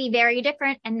can be very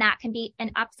different, and that can be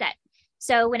an upset.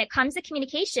 So when it comes to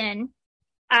communication,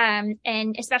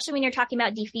 and especially when you're talking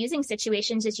about diffusing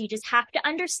situations, is you just have to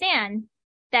understand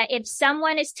that if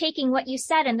someone is taking what you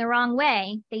said in the wrong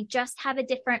way, they just have a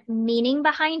different meaning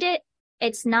behind it.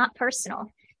 It's not personal.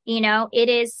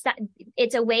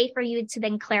 It's a way for you to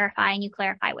then clarify, and you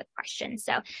clarify with questions.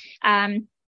 So,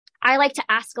 I like to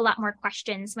ask a lot more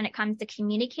questions when it comes to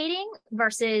communicating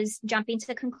versus jumping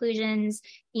to conclusions,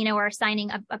 or assigning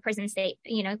a prison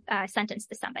sentence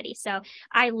to somebody. So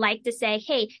I like to say,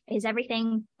 hey, is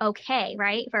everything okay?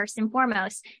 Right? First and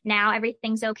foremost, now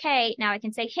everything's okay. Now I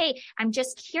can say, hey, I'm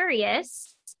just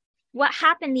curious. What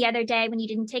happened the other day when you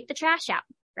didn't take the trash out?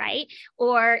 Right?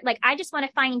 Or I just want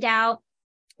to find out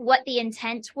what the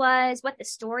intent was, what the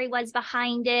story was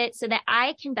behind it, so that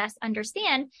I can best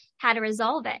understand how to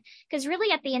resolve it. Because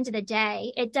really, at the end of the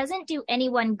day, it doesn't do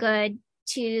anyone good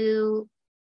to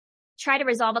try to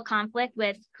resolve a conflict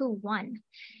with who won,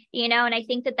 and I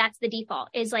think that that's the default,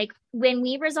 is when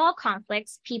we resolve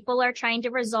conflicts, people are trying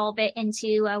to resolve it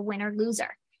into a winner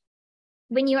loser.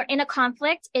 When you're in a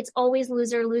conflict, it's always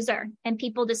loser, loser, and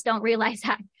people just don't realize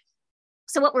that.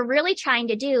 So what we're really trying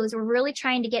to do is we're really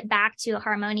trying to get back to a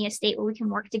harmonious state where we can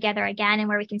work together again and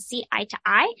where we can see eye to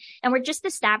eye. And we're just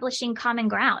establishing common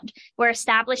ground. We're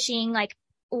establishing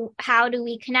how do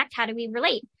we connect? How do we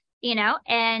relate?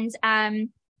 And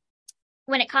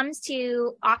when it comes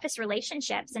to office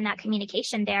relationships and that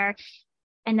communication there,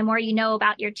 and the more you know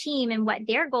about your team and what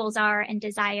their goals are and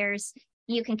desires,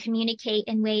 you can communicate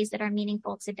in ways that are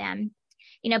meaningful to them.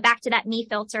 Back to that me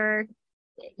filter,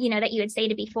 that you had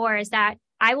stated before, is that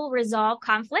I will resolve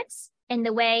conflicts in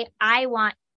the way I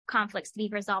want conflicts to be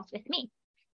resolved with me,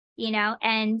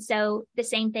 and so the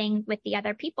same thing with the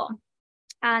other people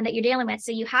that you're dealing with.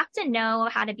 So you have to know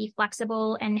how to be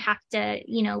flexible and have to,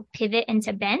 pivot and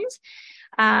to bend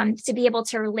to be able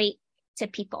to relate to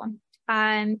people.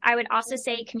 I would also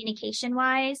say communication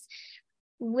wise,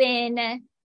 when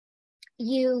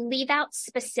you leave out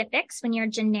specifics, when you're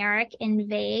generic and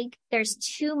vague, there's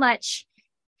too much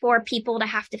for people to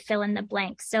have to fill in the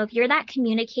blanks. So if you're that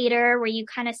communicator where you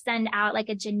kind of send out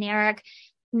a generic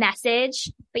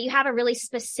message, but you have a really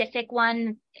specific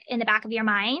one in the back of your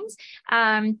mind,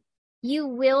 you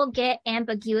will get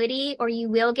ambiguity, or you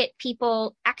will get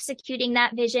people executing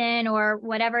that vision or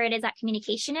whatever it is that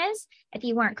communication is if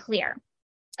you weren't clear.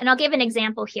 And I'll give an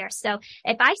example here. So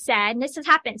if I said, and this has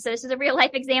happened, so this is a real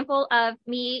life example of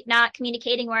me not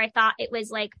communicating where I thought it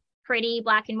was pretty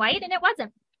black and white, and it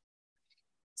wasn't.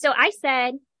 So I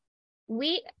said,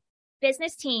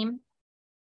 business team,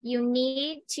 you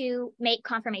need to make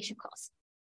confirmation calls.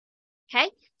 Okay.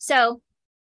 So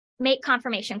make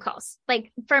confirmation calls.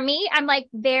 For me, I'm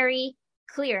very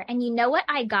clear. And you know what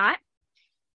I got?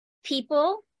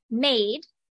 People made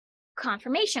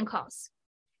confirmation calls.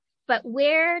 But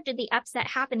where did the upset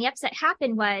happen? The upset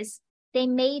happened was they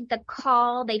made the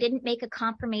call. They didn't make a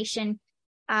confirmation.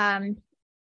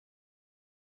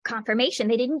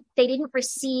 They didn't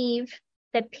receive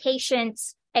the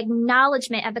patient's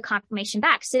acknowledgement of the confirmation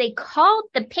back. So they called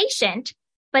the patient,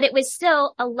 but it was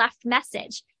still a left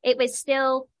message. It was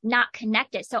still not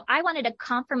connected. So I wanted a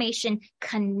confirmation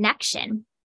connection.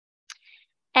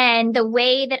 And the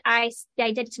way that I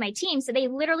did it to my team, so they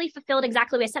literally fulfilled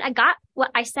exactly what I said. I got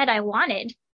what I said I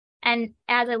wanted. And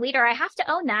as a leader, I have to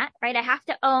own that, right? I have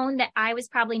to own that I was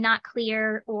probably not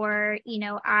clear, or,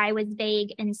 I was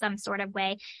vague in some sort of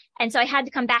way. And so I had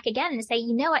to come back again and say,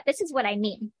 you know what? This is what I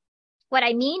mean. What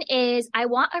I mean is I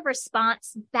want a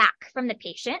response back from the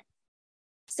patient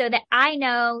so that I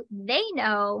know they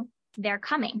know they're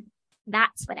coming.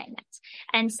 That's what I meant.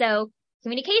 And so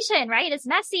communication, right, is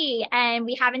messy, and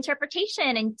we have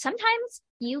interpretation. And sometimes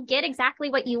you get exactly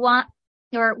what you want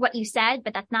or what you said,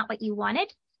 but that's not what you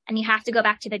wanted. And you have to go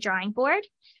back to the drawing board.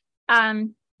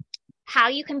 How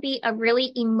you can be a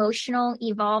really emotional,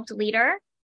 evolved leader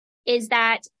is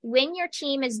that when your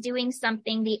team is doing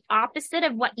something the opposite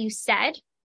of what you said,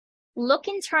 look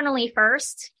internally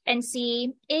first and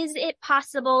see, is it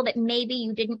possible that maybe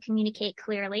you didn't communicate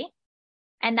clearly?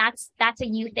 And that's a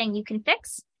you thing you can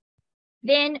fix.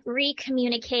 Then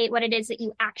re-communicate what it is that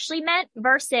you actually meant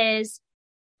versus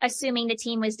assuming the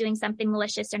team was doing something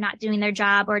malicious or not doing their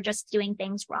job or just doing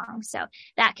things wrong. So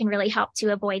that can really help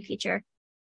to avoid future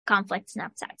conflicts and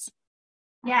upsets.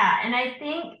 Yeah. And I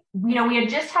think, we had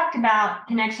just talked about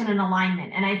connection and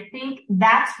alignment. And I think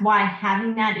that's why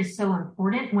having that is so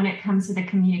important when it comes to the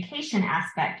communication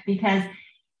aspect, because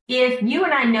if you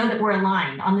and I know that we're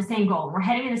aligned on the same goal, we're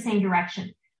heading in the same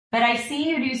direction, but I see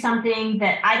you do something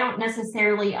that I don't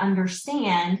necessarily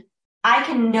understand, I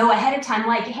can know ahead of time,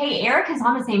 hey, Erica's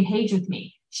on the same page with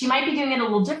me. She might be doing it a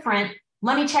little different.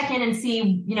 Let me check in and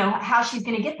see, how she's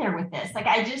going to get there with this.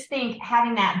 I just think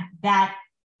having that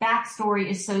backstory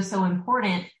is so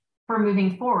important for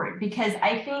moving forward, because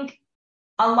I think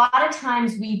a lot of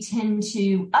times we tend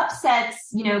to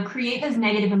upsets, create those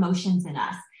negative emotions in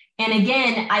us. And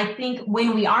again, I think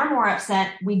when we are more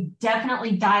upset, we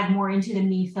definitely dive more into the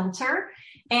me filter,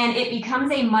 and it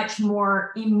becomes a much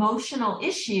more emotional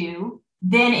issue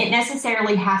than it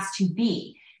necessarily has to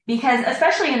be. Because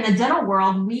especially in the dental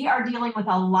world, we are dealing with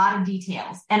a lot of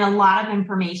details and a lot of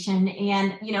information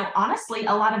and, honestly,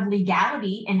 a lot of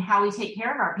legality in how we take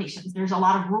care of our patients. There's a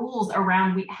lot of rules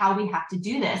around how we have to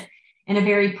do this in a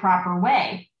very proper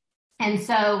way. And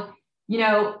so,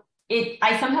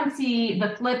 I sometimes see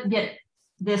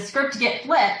the script get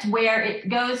flipped, where it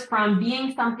goes from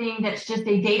being something that's just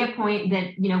a data point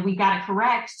that, we got to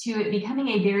correct, to it becoming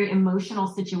a very emotional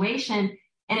situation.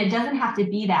 And it doesn't have to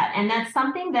be that. And that's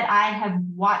something that I have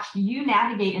watched you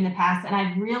navigate in the past. And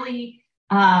I've really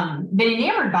been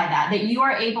enamored by that you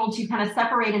are able to kind of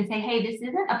separate and say, hey, this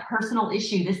isn't a personal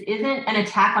issue. This isn't an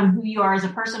attack on who you are as a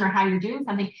person or how you're doing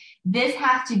something. This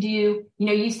has to do,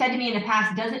 you said to me in the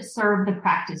past, does it serve the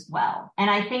practice well? And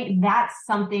I think that's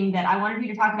something that I wanted you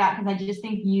to talk about, because I just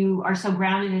think you are so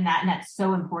grounded in that. And that's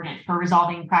so important for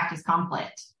resolving practice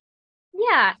conflict.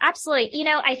 Yeah, absolutely.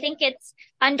 I think it's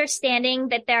understanding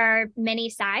that there are many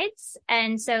sides.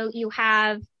 And so you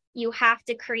have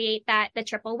to create the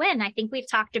triple win. I think we've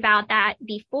talked about that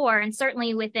before, and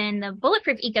certainly within the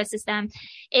Bulletproof ecosystem,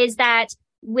 is that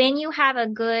when you have a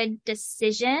good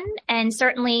decision, and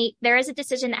certainly there is a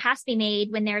decision that has to be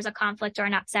made when there's a conflict or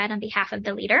an upset on behalf of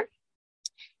the leader,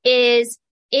 is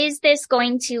this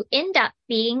going to end up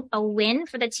being a win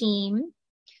for the team,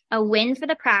 a win for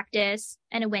the practice,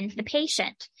 and a win for the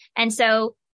patient? And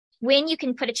so when you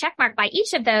can put a check mark by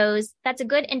each of those, that's a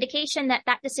good indication that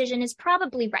decision is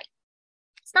probably right.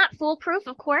 It's not foolproof,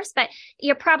 of course, but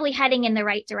you're probably heading in the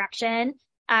right direction.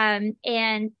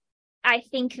 And I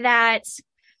think that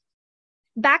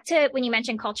back to when you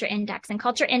mentioned Culture Index, and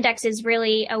Culture Index is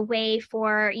really a way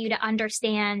for you to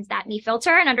understand that me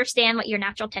filter and understand what your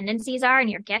natural tendencies are and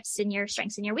your gifts and your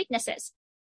strengths and your weaknesses.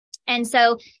 And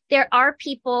so there are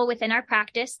people within our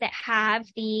practice that have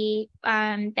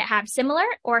similar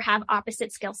or have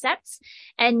opposite skill sets,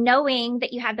 and knowing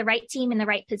that you have the right team in the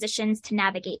right positions to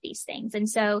navigate these things. And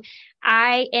so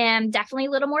I am definitely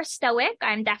a little more stoic.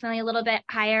 I'm definitely a little bit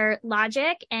higher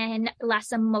logic and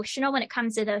less emotional when it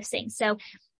comes to those things. So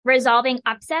resolving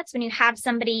upsets, when you have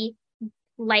somebody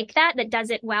like that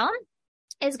does it well,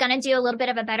 is going to do a little bit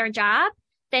of a better job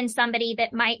than somebody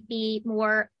that might be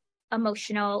more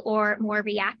emotional or more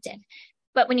reactive.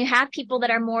 But when you have people that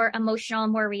are more emotional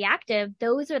and more reactive,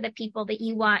 those are the people that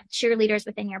you want cheerleaders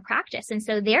within your practice. And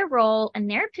so their role and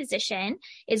their position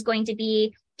is going to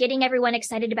be getting everyone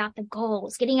excited about the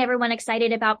goals, getting everyone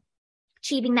excited about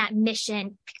achieving that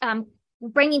mission,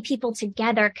 bringing people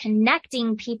together,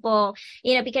 connecting people,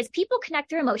 because people connect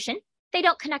through emotion. They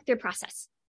don't connect through process.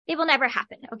 It will never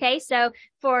happen. Okay. So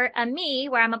for me,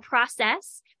 where I'm a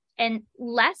process and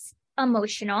less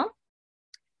emotional,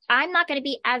 I'm not going to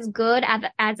be as good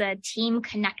as a team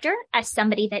connector as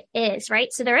somebody that is, right?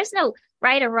 So there is no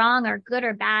right or wrong or good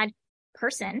or bad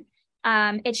person.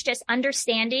 It's just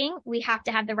understanding we have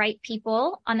to have the right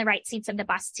people on the right seats of the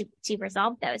bus to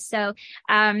resolve those. So,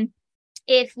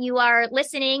 if you are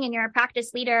listening and you're a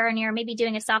practice leader and you're maybe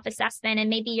doing a self-assessment and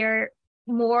maybe you're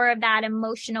more of that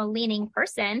emotional leaning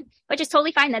person, which is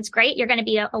totally fine. That's great. You're going to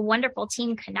be a wonderful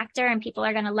team connector, and people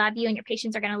are going to love you and your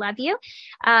patients are going to love you.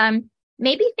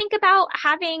 Maybe think about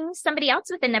having somebody else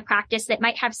within the practice that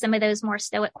might have some of those more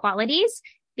stoic qualities,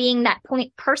 being that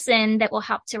point person that will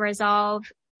help to resolve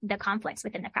the conflicts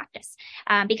within the practice,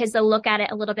 because they'll look at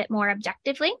it a little bit more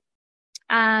objectively,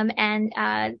 and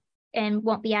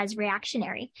won't be as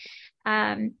reactionary.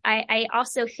 I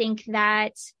also think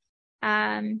that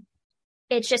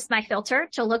it's just my filter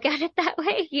to look at it that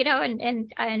way,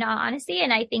 in all honesty.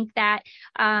 And I think that,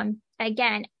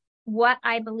 again, what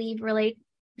I believe really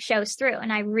shows through.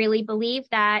 And I really believe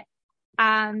that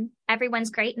everyone's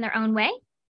great in their own way,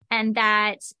 and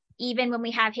that even when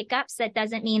we have hiccups, that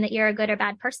doesn't mean that you're a good or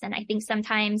bad person. I think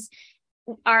sometimes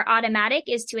our automatic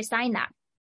is to assign that.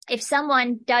 If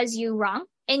someone does you wrong,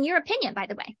 in your opinion, by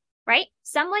the way, right?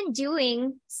 Someone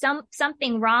doing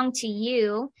something wrong to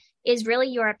you is really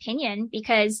your opinion,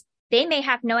 because they may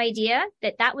have no idea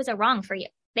that was a wrong for you.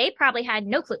 They probably had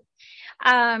no clue.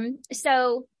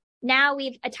 So now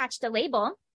we've attached a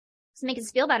label to make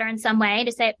us feel better in some way,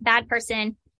 to say bad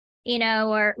person,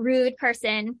 or rude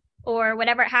person, or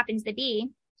whatever it happens to be.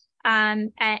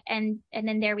 And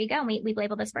then there we go. And we've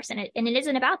labeled this person. And it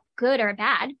isn't about good or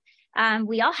bad.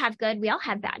 We all have good. We all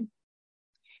have bad.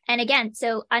 And again,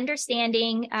 so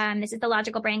understanding, this is the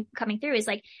logical brain coming through, is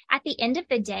like, at the end of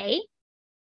the day,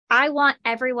 I want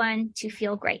everyone to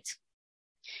feel great.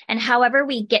 And however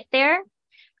we get there,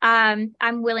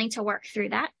 I'm willing to work through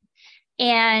that.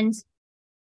 And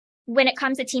when it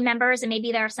comes to team members, and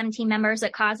maybe there are some team members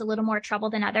that cause a little more trouble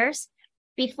than others,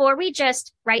 before we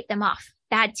just write them off,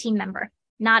 bad team member,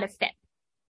 not a fit,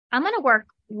 I'm going to work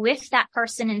with that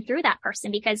person and through that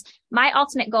person, because my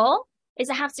ultimate goal is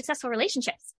to have successful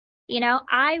relationships.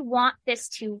 I want this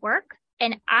to work,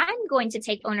 and I'm going to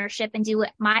take ownership and do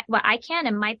what I can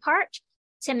in my part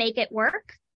to make it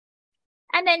work.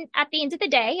 And then at the end of the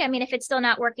day, if it's still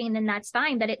not working, then that's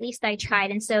fine, but at least I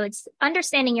tried. And so it's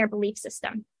understanding your belief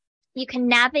system. You can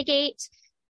navigate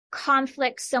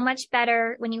conflict so much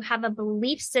better when you have a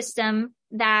belief system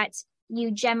that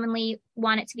you genuinely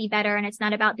want it to be better. And it's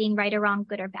not about being right or wrong,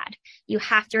 good or bad. You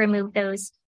have to remove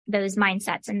those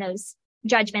mindsets and those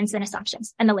judgments and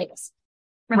assumptions and the labels.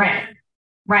 Right.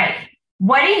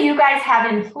 What do you guys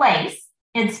have in place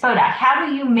in SPODAC? How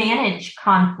do you manage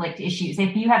conflict issues?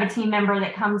 If you have a team member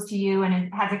that comes to you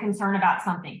and has a concern about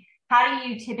something, how do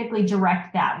you typically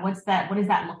direct that? What does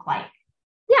that look like?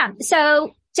 Yeah.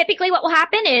 So typically what will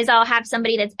happen is I'll have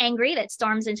somebody that's angry that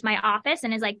storms into my office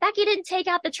and is like, Becky didn't take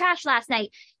out the trash last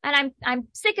night. And I'm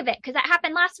sick of it because that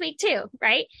happened last week too.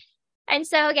 Right. And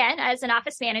so again, as an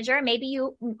office manager, maybe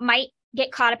you might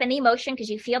get caught up in the emotion because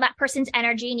you feel that person's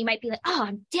energy and you might be like, oh,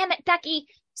 damn it, Becky,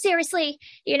 seriously,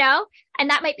 and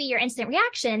that might be your instant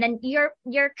reaction. And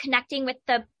you're connecting with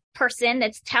the person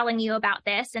that's telling you about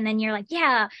this. And then you're like,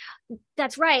 yeah,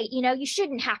 that's right. You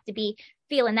shouldn't have to be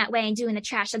feeling that way and doing the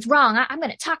trash. That's wrong. I'm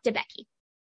going to talk to Becky.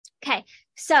 Okay.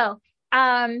 So,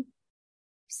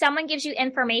 someone gives you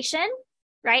information,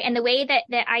 right? And the way that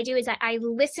I do is that I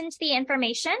listen to the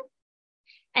information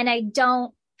and I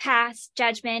don't pass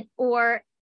judgment or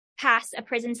pass a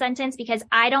prison sentence because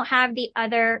I don't have the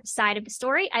other side of the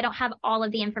story. I don't have all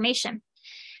of the information.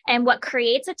 And what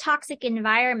creates a toxic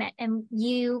environment, and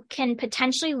you can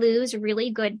potentially lose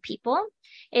really good people,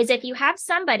 is if you have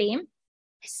somebody,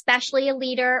 especially a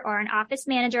leader or an office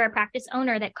manager or practice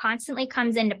owner, that constantly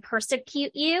comes in to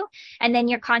persecute you, and then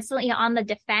you're constantly on the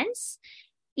defense,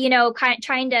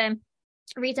 trying to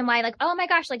reason why, like, oh my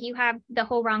gosh, like you have the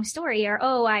whole wrong story, or,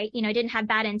 oh, I, didn't have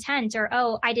bad intent, or,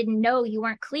 oh, I didn't know, you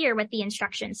weren't clear with the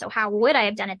instructions. So how would I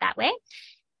have done it that way?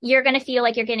 You're going to feel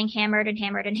like you're getting hammered and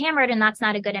hammered and hammered. And that's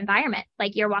not a good environment.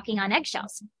 Like you're walking on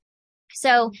eggshells.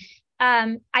 So,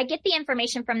 I get the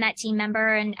information from that team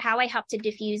member, and how I help to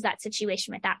diffuse that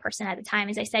situation with that person at the time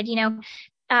is I said,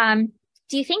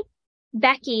 do you think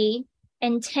Becky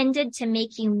intended to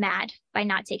make you mad by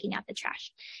not taking out the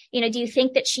trash? Do you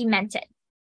think that she meant it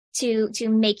to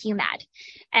make you mad?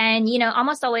 And,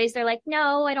 almost always they're like,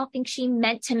 no, I don't think she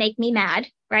meant to make me mad.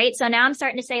 Right. So now I'm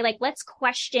starting to say, like, let's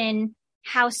question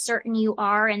how certain you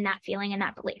are in that feeling and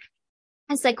that belief.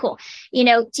 It's like, cool.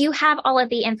 Do you have all of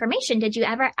the information? Did you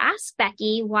ever ask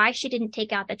Becky why she didn't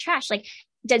take out the trash? Like,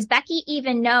 does Becky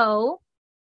even know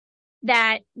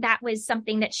that was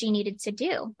something that she needed to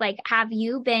do? Like, have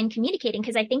you been communicating?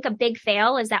 Because I think a big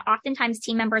fail is that oftentimes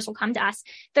team members will come to us.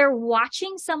 They're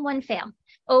watching someone fail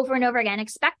over and over again,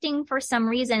 expecting for some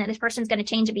reason that this person's going to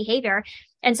change a behavior.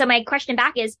 And so my question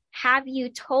back is, have you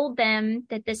told them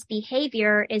that this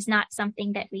behavior is not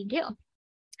something that we do?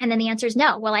 And then the answer is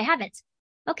no. Well, I haven't.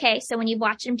 Okay. So when you've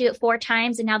watched them do it 4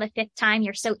 times and now the 5th time,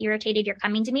 you're so irritated, you're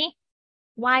coming to me.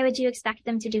 Why would you expect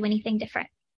them to do anything different?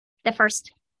 The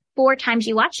first 4 times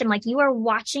you watch them, like, you are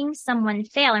watching someone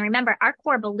fail. And remember, our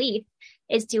core belief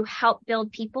is to help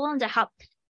build people and to help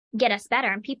get us better.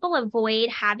 And people avoid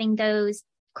having those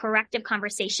corrective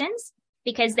conversations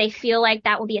because they feel like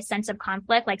that will be a sense of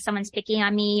conflict, like someone's picking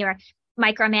on me or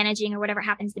micromanaging or whatever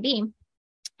happens to be.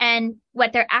 And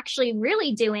what they're actually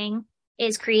really doing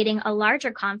is creating a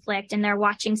larger conflict, and they're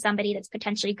watching somebody that's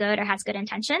potentially good or has good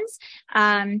intentions,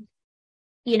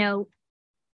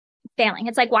 failing.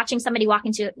 It's like watching somebody walk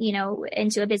into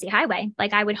a busy highway.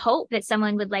 Like, I would hope that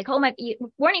someone would like, oh, my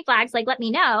warning flags, like, let me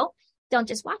know. Don't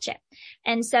just watch it.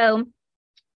 And so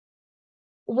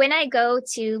when I go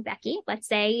to Becky, let's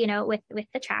say, with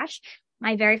the trash,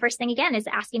 my very first thing again is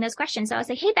asking those questions. So I was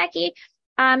like, hey, Becky,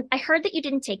 I heard that you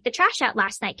didn't take the trash out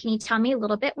last night. Can you tell me a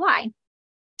little bit why?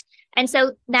 And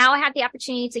so now I have the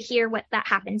opportunity to hear what that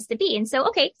happens to be. And so,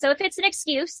 okay, so if it's an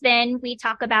excuse, then we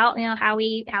talk about, how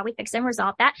we fix and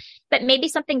resolve that. But maybe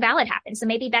something valid happened. So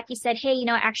maybe Becky said, hey,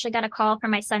 I actually got a call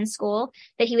from my son's school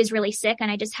that he was really sick and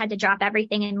I just had to drop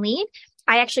everything and leave.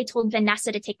 I actually told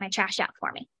Vanessa to take my trash out for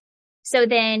me. So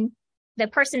then the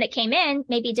person that came in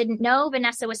maybe didn't know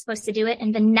Vanessa was supposed to do it.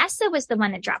 And Vanessa was the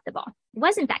one that dropped the ball. It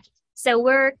wasn't Becky. So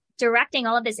we're directing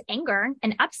all of this anger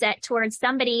and upset towards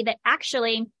somebody that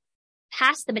actually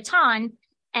passed the baton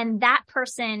And that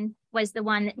person was the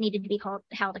one that needed to be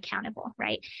held accountable,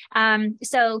 right?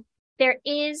 So there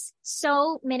is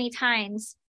so many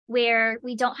times where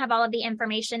we don't have all of the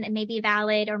information that may be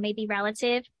valid or may be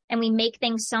relative, and we make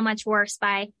things so much worse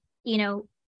by,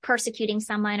 persecuting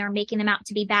someone or making them out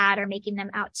to be bad or making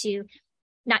them out to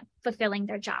not fulfilling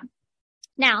their job.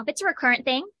 Now, if it's a recurrent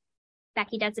thing,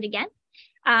 Becky does it again.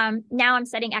 Now I'm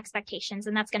setting expectations,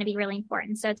 and that's going to be really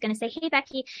important. So it's going to say, hey,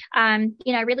 Becky, I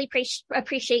really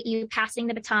appreciate you passing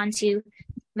the baton to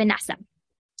Vanessa.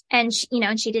 And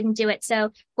she didn't do it.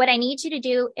 So what I need you to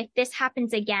do, if this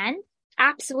happens again,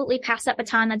 absolutely pass that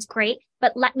baton. That's great.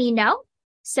 But let me know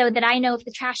so that I know if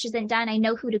the trash isn't done, I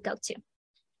know who to go to.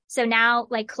 So now,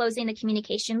 like closing the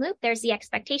communication loop, there's the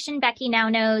expectation. Becky now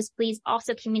knows, please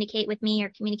also communicate with me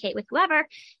or communicate with whoever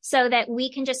so that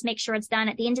we can just make sure it's done.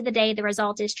 At the end of the day, the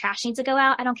result is trash needs to go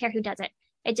out. I don't care who does it.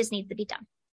 It just needs to be done.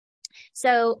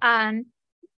 So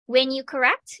when you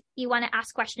correct, you want to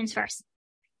ask questions first.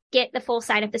 Get the full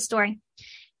side of the story.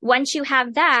 Once you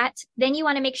have that, then you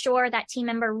want to make sure that team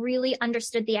member really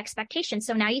understood the expectation.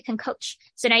 So now you can coach.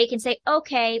 So now you can say,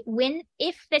 okay,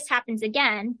 if this happens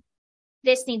again,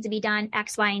 this needs to be done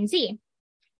X, Y, and Z.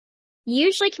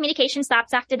 Usually communication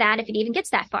stops after that if it even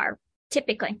gets that far,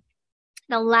 typically.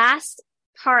 The last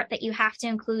part that you have to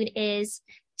include is,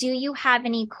 do you have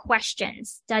any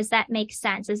questions? Does that make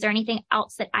sense? Is there anything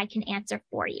else that I can answer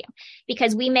for you?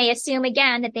 Because we may assume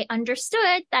again that they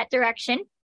understood that direction.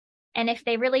 And if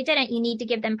they really didn't, you need to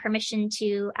give them permission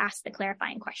to ask the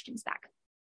clarifying questions back.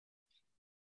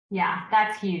 Yeah,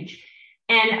 that's huge.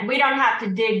 And we don't have to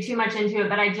dig too much into it,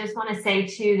 but I just want to say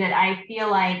too that I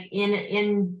feel like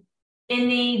in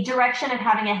the direction of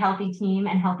having a healthy team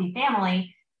and healthy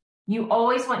family, you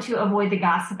always want to avoid the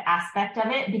gossip aspect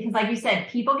of it, because like you said,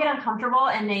 people get uncomfortable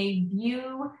and they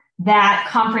view that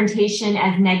confrontation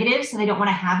as negative, so they don't want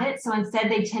to have it. So instead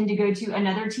they tend to go to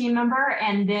another team member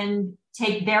and then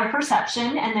take their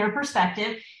perception and their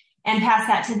perspective and pass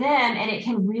that to them. And it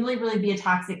can really, really be a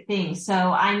toxic thing. So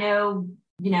I know,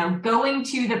 going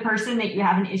to the person that you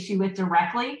have an issue with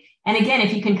directly. And again,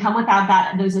 if you can come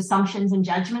without those assumptions and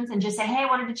judgments and just say, hey, I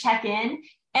wanted to check in.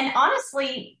 And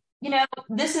honestly,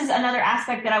 this is another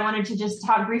aspect that I wanted to just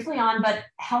talk briefly on, but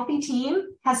healthy team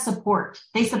has support.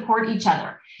 They support each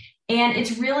other. And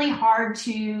it's really hard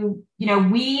to,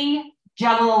 we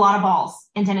juggle a lot of balls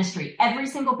in dentistry. Every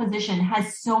single position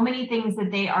has so many things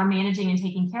that they are managing and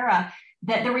taking care of,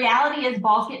 that the reality is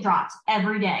balls get dropped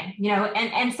every day,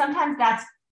 and sometimes that's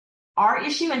our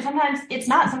issue. And sometimes it's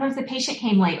not. Sometimes the patient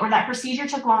came late, or that procedure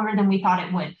took longer than we thought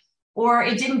it would, or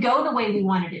it didn't go the way we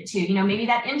wanted it to. Maybe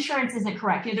that insurance isn't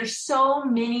correct. There's so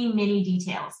many, many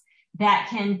details that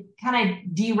can kind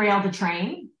of derail the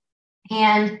train.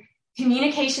 And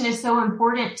communication is so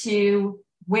important to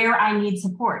where I need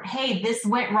support. Hey, this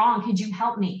went wrong. Could you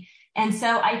help me? And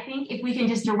so I think if we can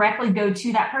just directly go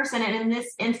to that person, and in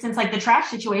this instance, like the trash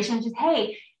situation, just,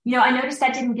 hey, I noticed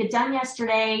that didn't get done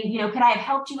yesterday. Could I have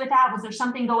helped you with that? Was there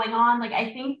something going on? Like,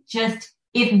 I think just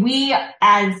if we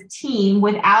as team,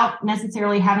 without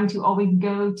necessarily having to always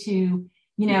go to,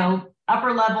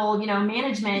 upper level,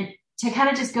 management, to kind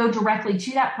of just go directly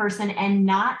to that person and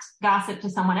not gossip to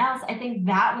someone else, I think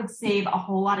that would save a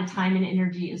whole lot of time and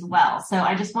energy as well. So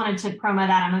I just wanted to promo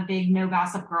that. I'm a big no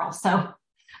gossip girl. So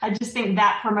I just think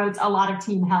that promotes a lot of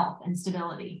team health and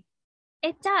stability.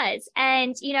 It does.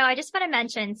 And, I just want to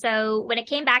mention, so when it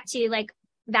came back to like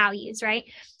values, right?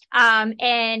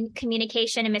 And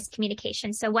communication and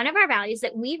miscommunication. So one of our values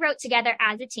that we wrote together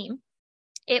as a team,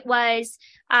 it was,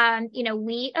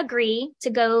 we agree to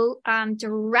go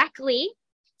directly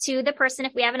to the person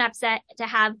if we have an upset, to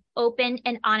have open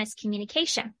and honest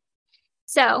communication.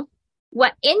 So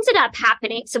what ended up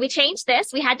happening, so we changed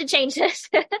this, we had to change this.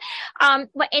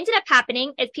 What ended up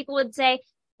happening is people would say,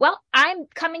 well, I'm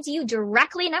coming to you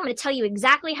directly and I'm going to tell you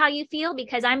exactly how you feel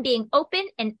because I'm being open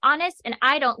and honest and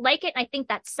I don't like it. And I think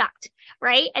that sucked.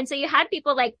 Right. And so you had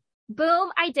people like, boom,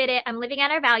 I did it. I'm living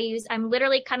out our values. I'm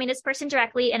literally coming to this person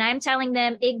directly and I'm telling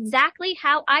them exactly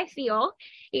how I feel,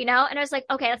 and I was like,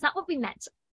 okay, that's not what we meant.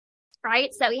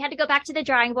 Right. So we had to go back to the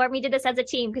drawing board. We did this as a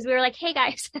team because we were like, hey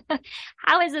guys,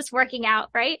 how is this working out?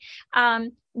 Right.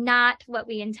 Not what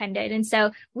we intended. And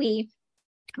so we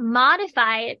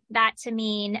modify that to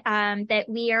mean that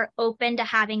we are open to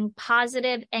having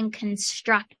positive and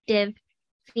constructive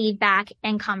feedback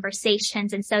and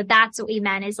conversations. And so that's what we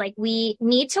meant, is like, we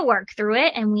need to work through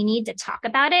it and we need to talk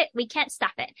about it. We can't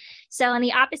stop it. So on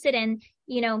the opposite end,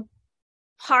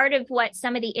 part of what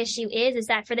some of the issue is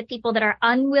that for the people that are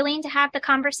unwilling to have the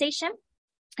conversation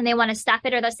and they want to stop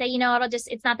it, or they'll say,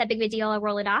 it's not that big of a deal, I'll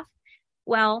roll it off.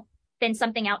 Well, then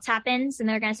something else happens and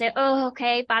they're going to say, oh,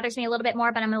 okay, bothers me a little bit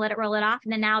more, but I'm going to let it roll it off.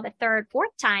 And then now the third,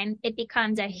 fourth time, it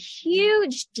becomes a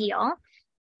huge deal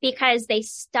because they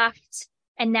stuffed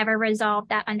and never resolved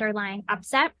that underlying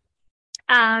upset.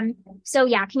 So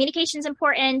yeah, communication is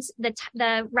important.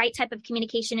 The right type of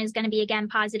communication is going to be, again,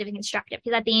 positive and constructive,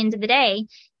 because at the end of the day,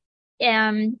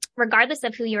 regardless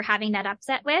of who you're having that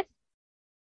upset with,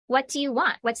 what do you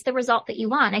want? What's the result that you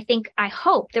want? I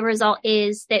hope the result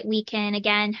is that we can,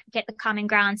 again, get the common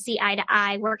ground, see eye to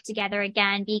eye, work together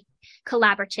again, be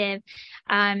collaborative.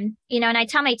 And I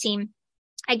tell my team,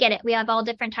 I get it. We have all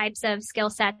different types of skill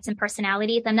sets and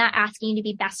personalities. I'm not asking you to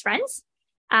be best friends.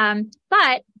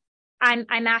 But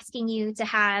I'm asking you to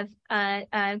have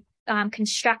a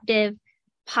constructive,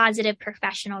 positive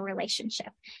professional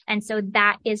relationship. And so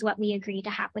that is what we agree to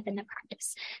have within the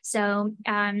practice. So,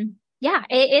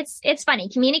 it's funny.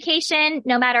 Communication,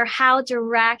 no matter how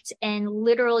direct and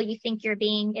literal you think you're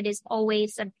being, it is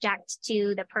always subject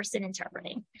to the person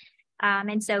interpreting.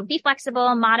 And so be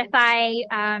flexible, modify,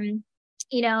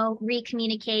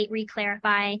 recommunicate,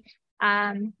 reclarify.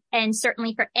 And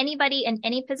certainly for anybody in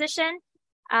any position,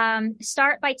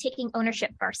 start by taking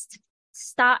ownership first.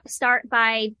 Start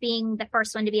by being the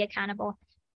first one to be accountable.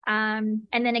 And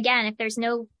then again, if there's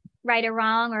no right or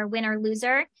wrong or win or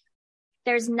loser,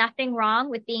 there's nothing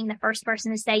wrong with being the first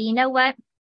person to say, you know what,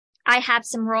 I have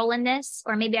some role in this,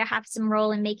 or maybe I have some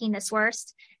role in making this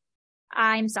worse.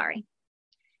 I'm sorry.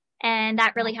 And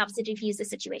that really helps to diffuse the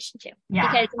situation too.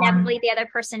 Yeah. Because inevitably the other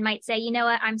person might say, you know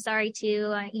what, I'm sorry too,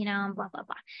 blah, blah,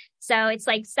 blah. So it's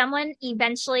like someone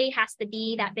eventually has to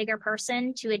be that bigger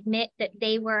person to admit that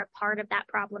they were a part of that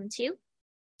problem too,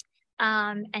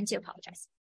 and to apologize.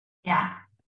 Yeah,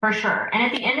 for sure. And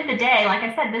at the end of the day, like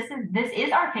I said, this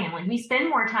is our family. We spend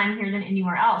more time here than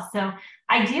anywhere else. So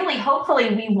ideally,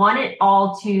 hopefully we want it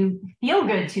all to feel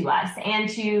good to us and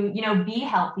to, be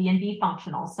healthy and be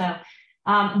functional. So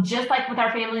just like with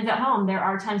our families at home, there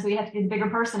are times we have to be the bigger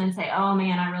person and say, oh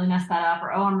man, I really messed that up,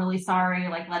 or, oh, I'm really sorry.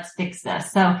 Like, let's fix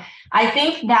this. So I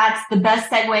think that's the best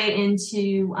segue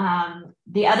into,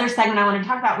 the other segment I want to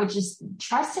talk about, which is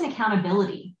trust and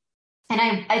accountability. And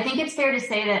I think it's fair to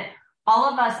say that all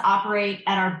of us operate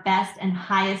at our best and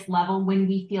highest level when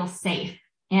we feel safe.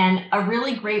 And a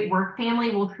really great work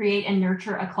family will create and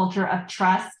nurture a culture of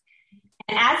trust.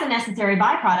 And as a necessary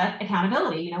byproduct,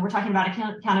 accountability. We're talking about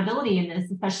accountability in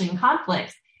this, especially in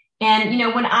conflicts. And,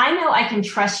 when I know I can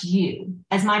trust you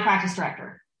as my practice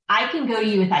director, I can go to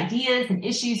you with ideas and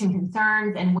issues and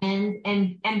concerns and wins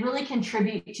and really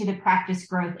contribute to the practice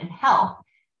growth and health.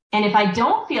 And if I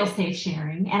don't feel safe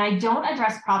sharing and I don't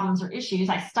address problems or issues,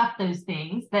 I stuff those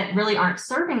things that really aren't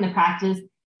serving the practice,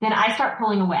 then I start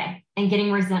pulling away and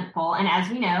getting resentful. And as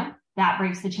we know, that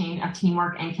breaks the chain of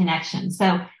teamwork and connection.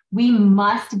 So we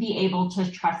must be able to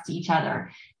trust each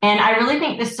other. And I really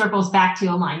think this circles back to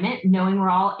alignment, knowing we're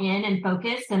all in and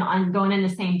focused and on going in the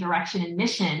same direction and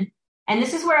mission. And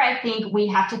this is where I think we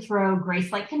have to throw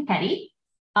grace like confetti,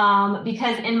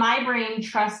 because in my brain,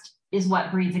 trust is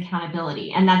what breeds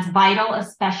accountability. And that's vital,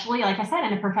 especially, like I said,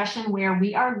 in a profession where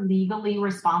we are legally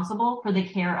responsible for the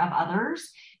care of others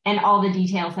and all the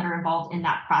details that are involved in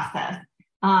that process.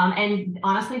 And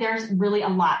honestly, there's really a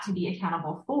lot to be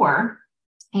accountable for.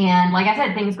 And like I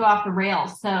said, things go off the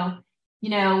rails. So,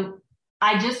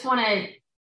 I just want to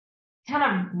kind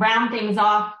of round things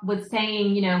off with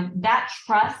saying, that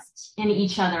trust in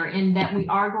each other, in that we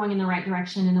are going in the right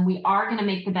direction and that we are going to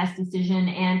make the best decision.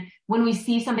 And when we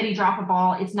see somebody drop a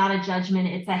ball, it's not a judgment.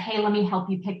 It's a, hey, let me help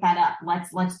you pick that up.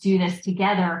 Let's do this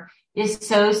together, is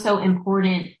so, so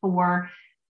important for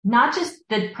not just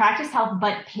the practice health,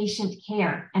 but patient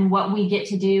care and what we get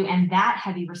to do and that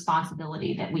heavy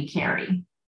responsibility that we carry.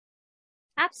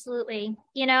 Absolutely.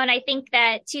 And I think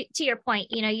that to your point,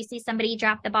 you see somebody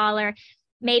drop the ball, or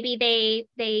maybe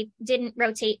they didn't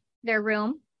rotate their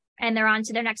room and they're on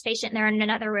to their next patient and they're in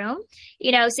another room,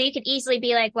 so you could easily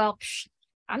be like, well,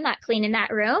 I'm not cleaning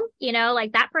that room,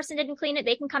 like that person didn't clean it.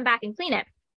 They can come back and clean it.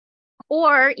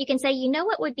 Or you can say,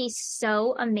 what would be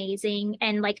so amazing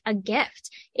and like a gift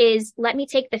is, let me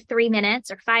take the 3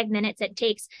 minutes or 5 minutes it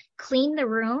takes, clean the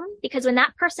room. Because when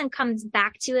that person comes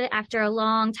back to it after a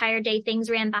long, tired day, things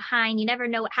ran behind, you never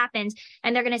know what happened.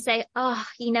 And they're going to say, oh,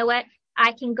 you know what?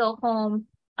 I can go home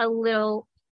a little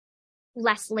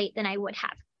less late than I would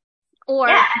have. Or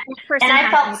and I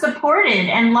felt supported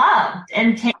and loved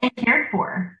and taken care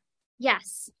for.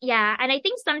 Yes. Yeah. And I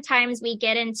think sometimes we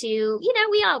get into,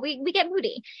 we get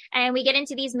moody and we get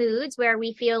into these moods where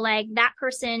we feel like that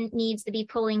person needs to be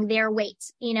pulling their weight.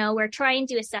 We're trying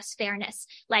to assess fairness.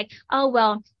 Like, oh,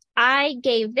 well, I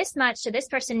gave this much, so this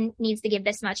person needs to give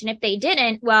this much. And if they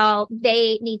didn't, well,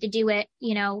 they need to do it,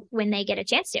 when they get a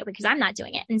chance to, because I'm not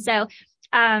doing it. And so,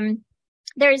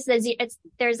 there's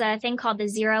a thing called the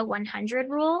 0-100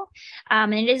 rule.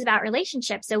 And it is about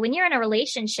relationships. So when you're in a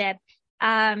relationship,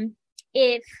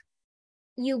 if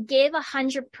you give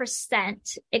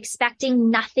 100%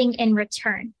 expecting nothing in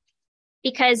return,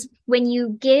 because when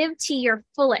you give to your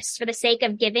fullest for the sake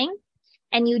of giving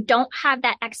and you don't have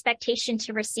that expectation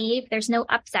to receive, there's no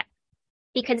upset,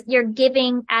 because you're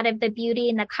giving out of the beauty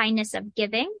and the kindness of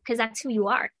giving, because that's who you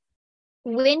are.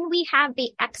 When we have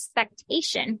the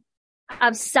expectation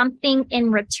of something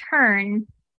in return,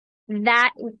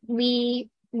 that we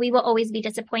will always be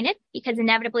disappointed, because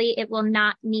inevitably it will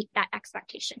not meet that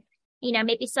expectation.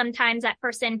 Maybe sometimes that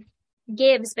person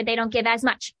gives, but they don't give as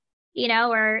much,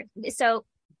 or so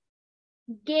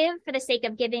give for the sake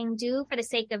of giving, do for the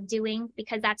sake of doing,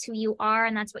 because that's who you are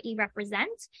and that's what you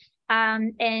represent.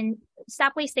 And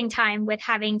stop wasting time with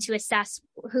having to assess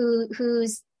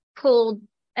who's pulled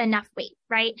enough weight,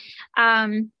 right?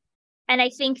 And I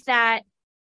think that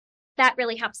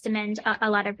really helps to mend a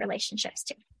lot of relationships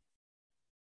too.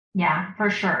 Yeah, for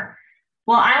sure.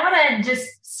 Well, I want to just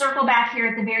circle back here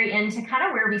at the very end to kind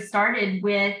of where we started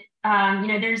with,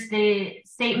 there's the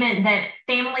statement that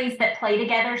families that play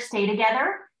together stay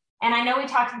together. And I know we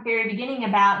talked at the very beginning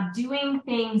about doing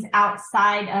things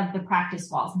outside of the practice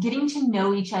walls, getting to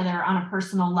know each other on a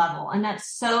personal level. And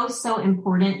that's so, so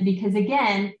important, because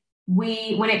again,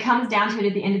 when it comes down to it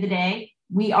at the end of the day,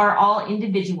 we are all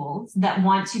individuals that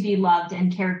want to be loved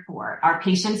and cared for. Our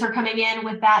patients are coming in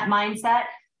with that mindset.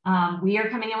 We are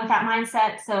coming in with that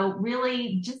mindset. So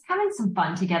really just having some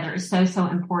fun together is so, so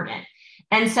important.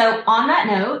 And so on that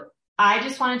note, I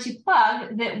just wanted to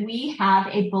plug that we have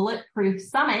a Bulletproof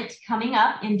Summit coming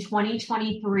up in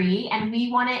 2023, and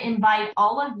we want to invite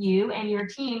all of you and your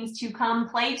teams to come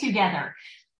play together.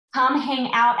 Come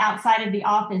hang out outside of the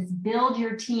office, build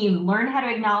your team, learn how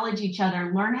to acknowledge each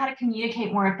other, learn how to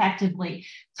communicate more effectively.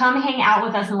 Come hang out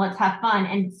with us and let's have fun.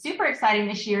 And super exciting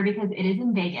this year because it is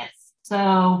in Vegas.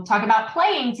 So talk about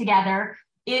playing together.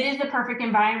 It is the perfect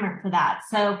environment for that.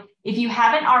 So if you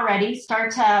haven't already,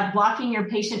 start blocking your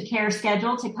patient care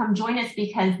schedule to come join us,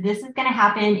 because this is going to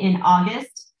happen in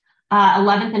August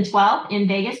 11th and 12th in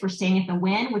Vegas. We're staying at the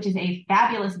Wynn, which is a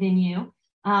fabulous venue.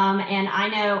 And I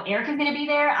know Erica's going to be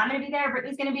there. I'm going to be there.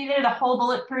 Brittany's going to be there. The whole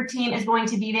Bulletproof team is going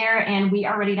to be there, and we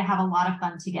are ready to have a lot of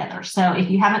fun together. So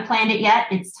if you haven't planned it yet,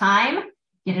 it's time.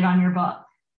 Get it on your book.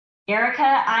 Erica,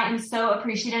 I am so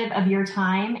appreciative of your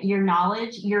time, your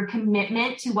knowledge, your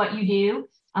commitment to what you do.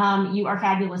 You are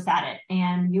fabulous at it,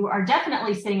 and you are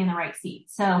definitely sitting in the right seat.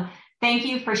 So thank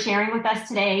you for sharing with us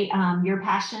today, your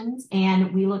passions,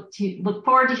 and we look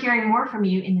forward to hearing more from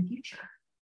you in the future.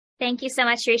 Thank you so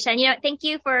much, Risha. And, thank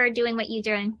you for doing what you're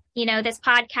doing, this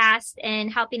podcast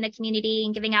and helping the community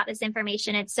and giving out this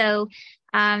information. It's so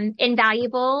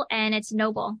invaluable and it's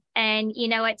noble. And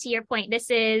to your point, this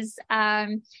is,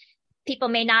 people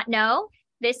may not know,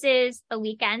 this is a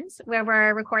weekend where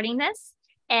we're recording this,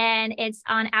 and it's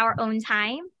on our own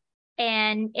time.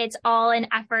 And it's all in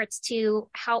efforts to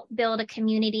help build a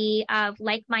community of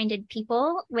like-minded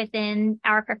people within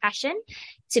our profession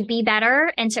to be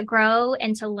better and to grow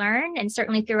and to learn, and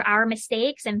certainly through our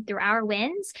mistakes and through our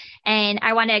wins. And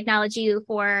I want to acknowledge you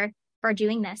for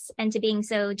doing this and to being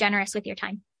so generous with your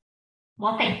time.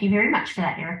 Well, thank you very much for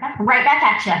that, Erica. Right back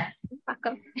at you. You're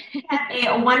welcome.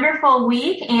 Have a wonderful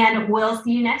week, and we'll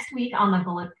see you next week on the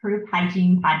Bulletproof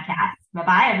Hygiene Podcast.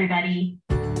 Bye-bye, everybody.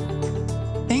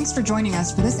 Thanks for joining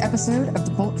us for this episode of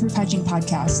the Bulletproof Hygiene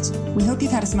Podcast. We hope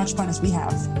you've had as much fun as we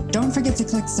have. Don't forget to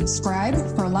click subscribe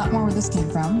for a lot more where this came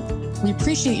from. We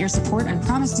appreciate your support and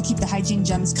promise to keep the hygiene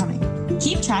gems coming.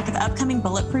 Keep track of upcoming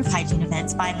Bulletproof Hygiene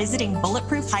events by visiting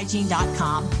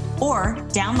bulletproofhygiene.com or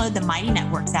download the Mighty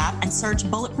Networks app and search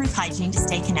Bulletproof Hygiene to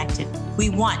stay connected. We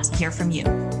want to hear from you.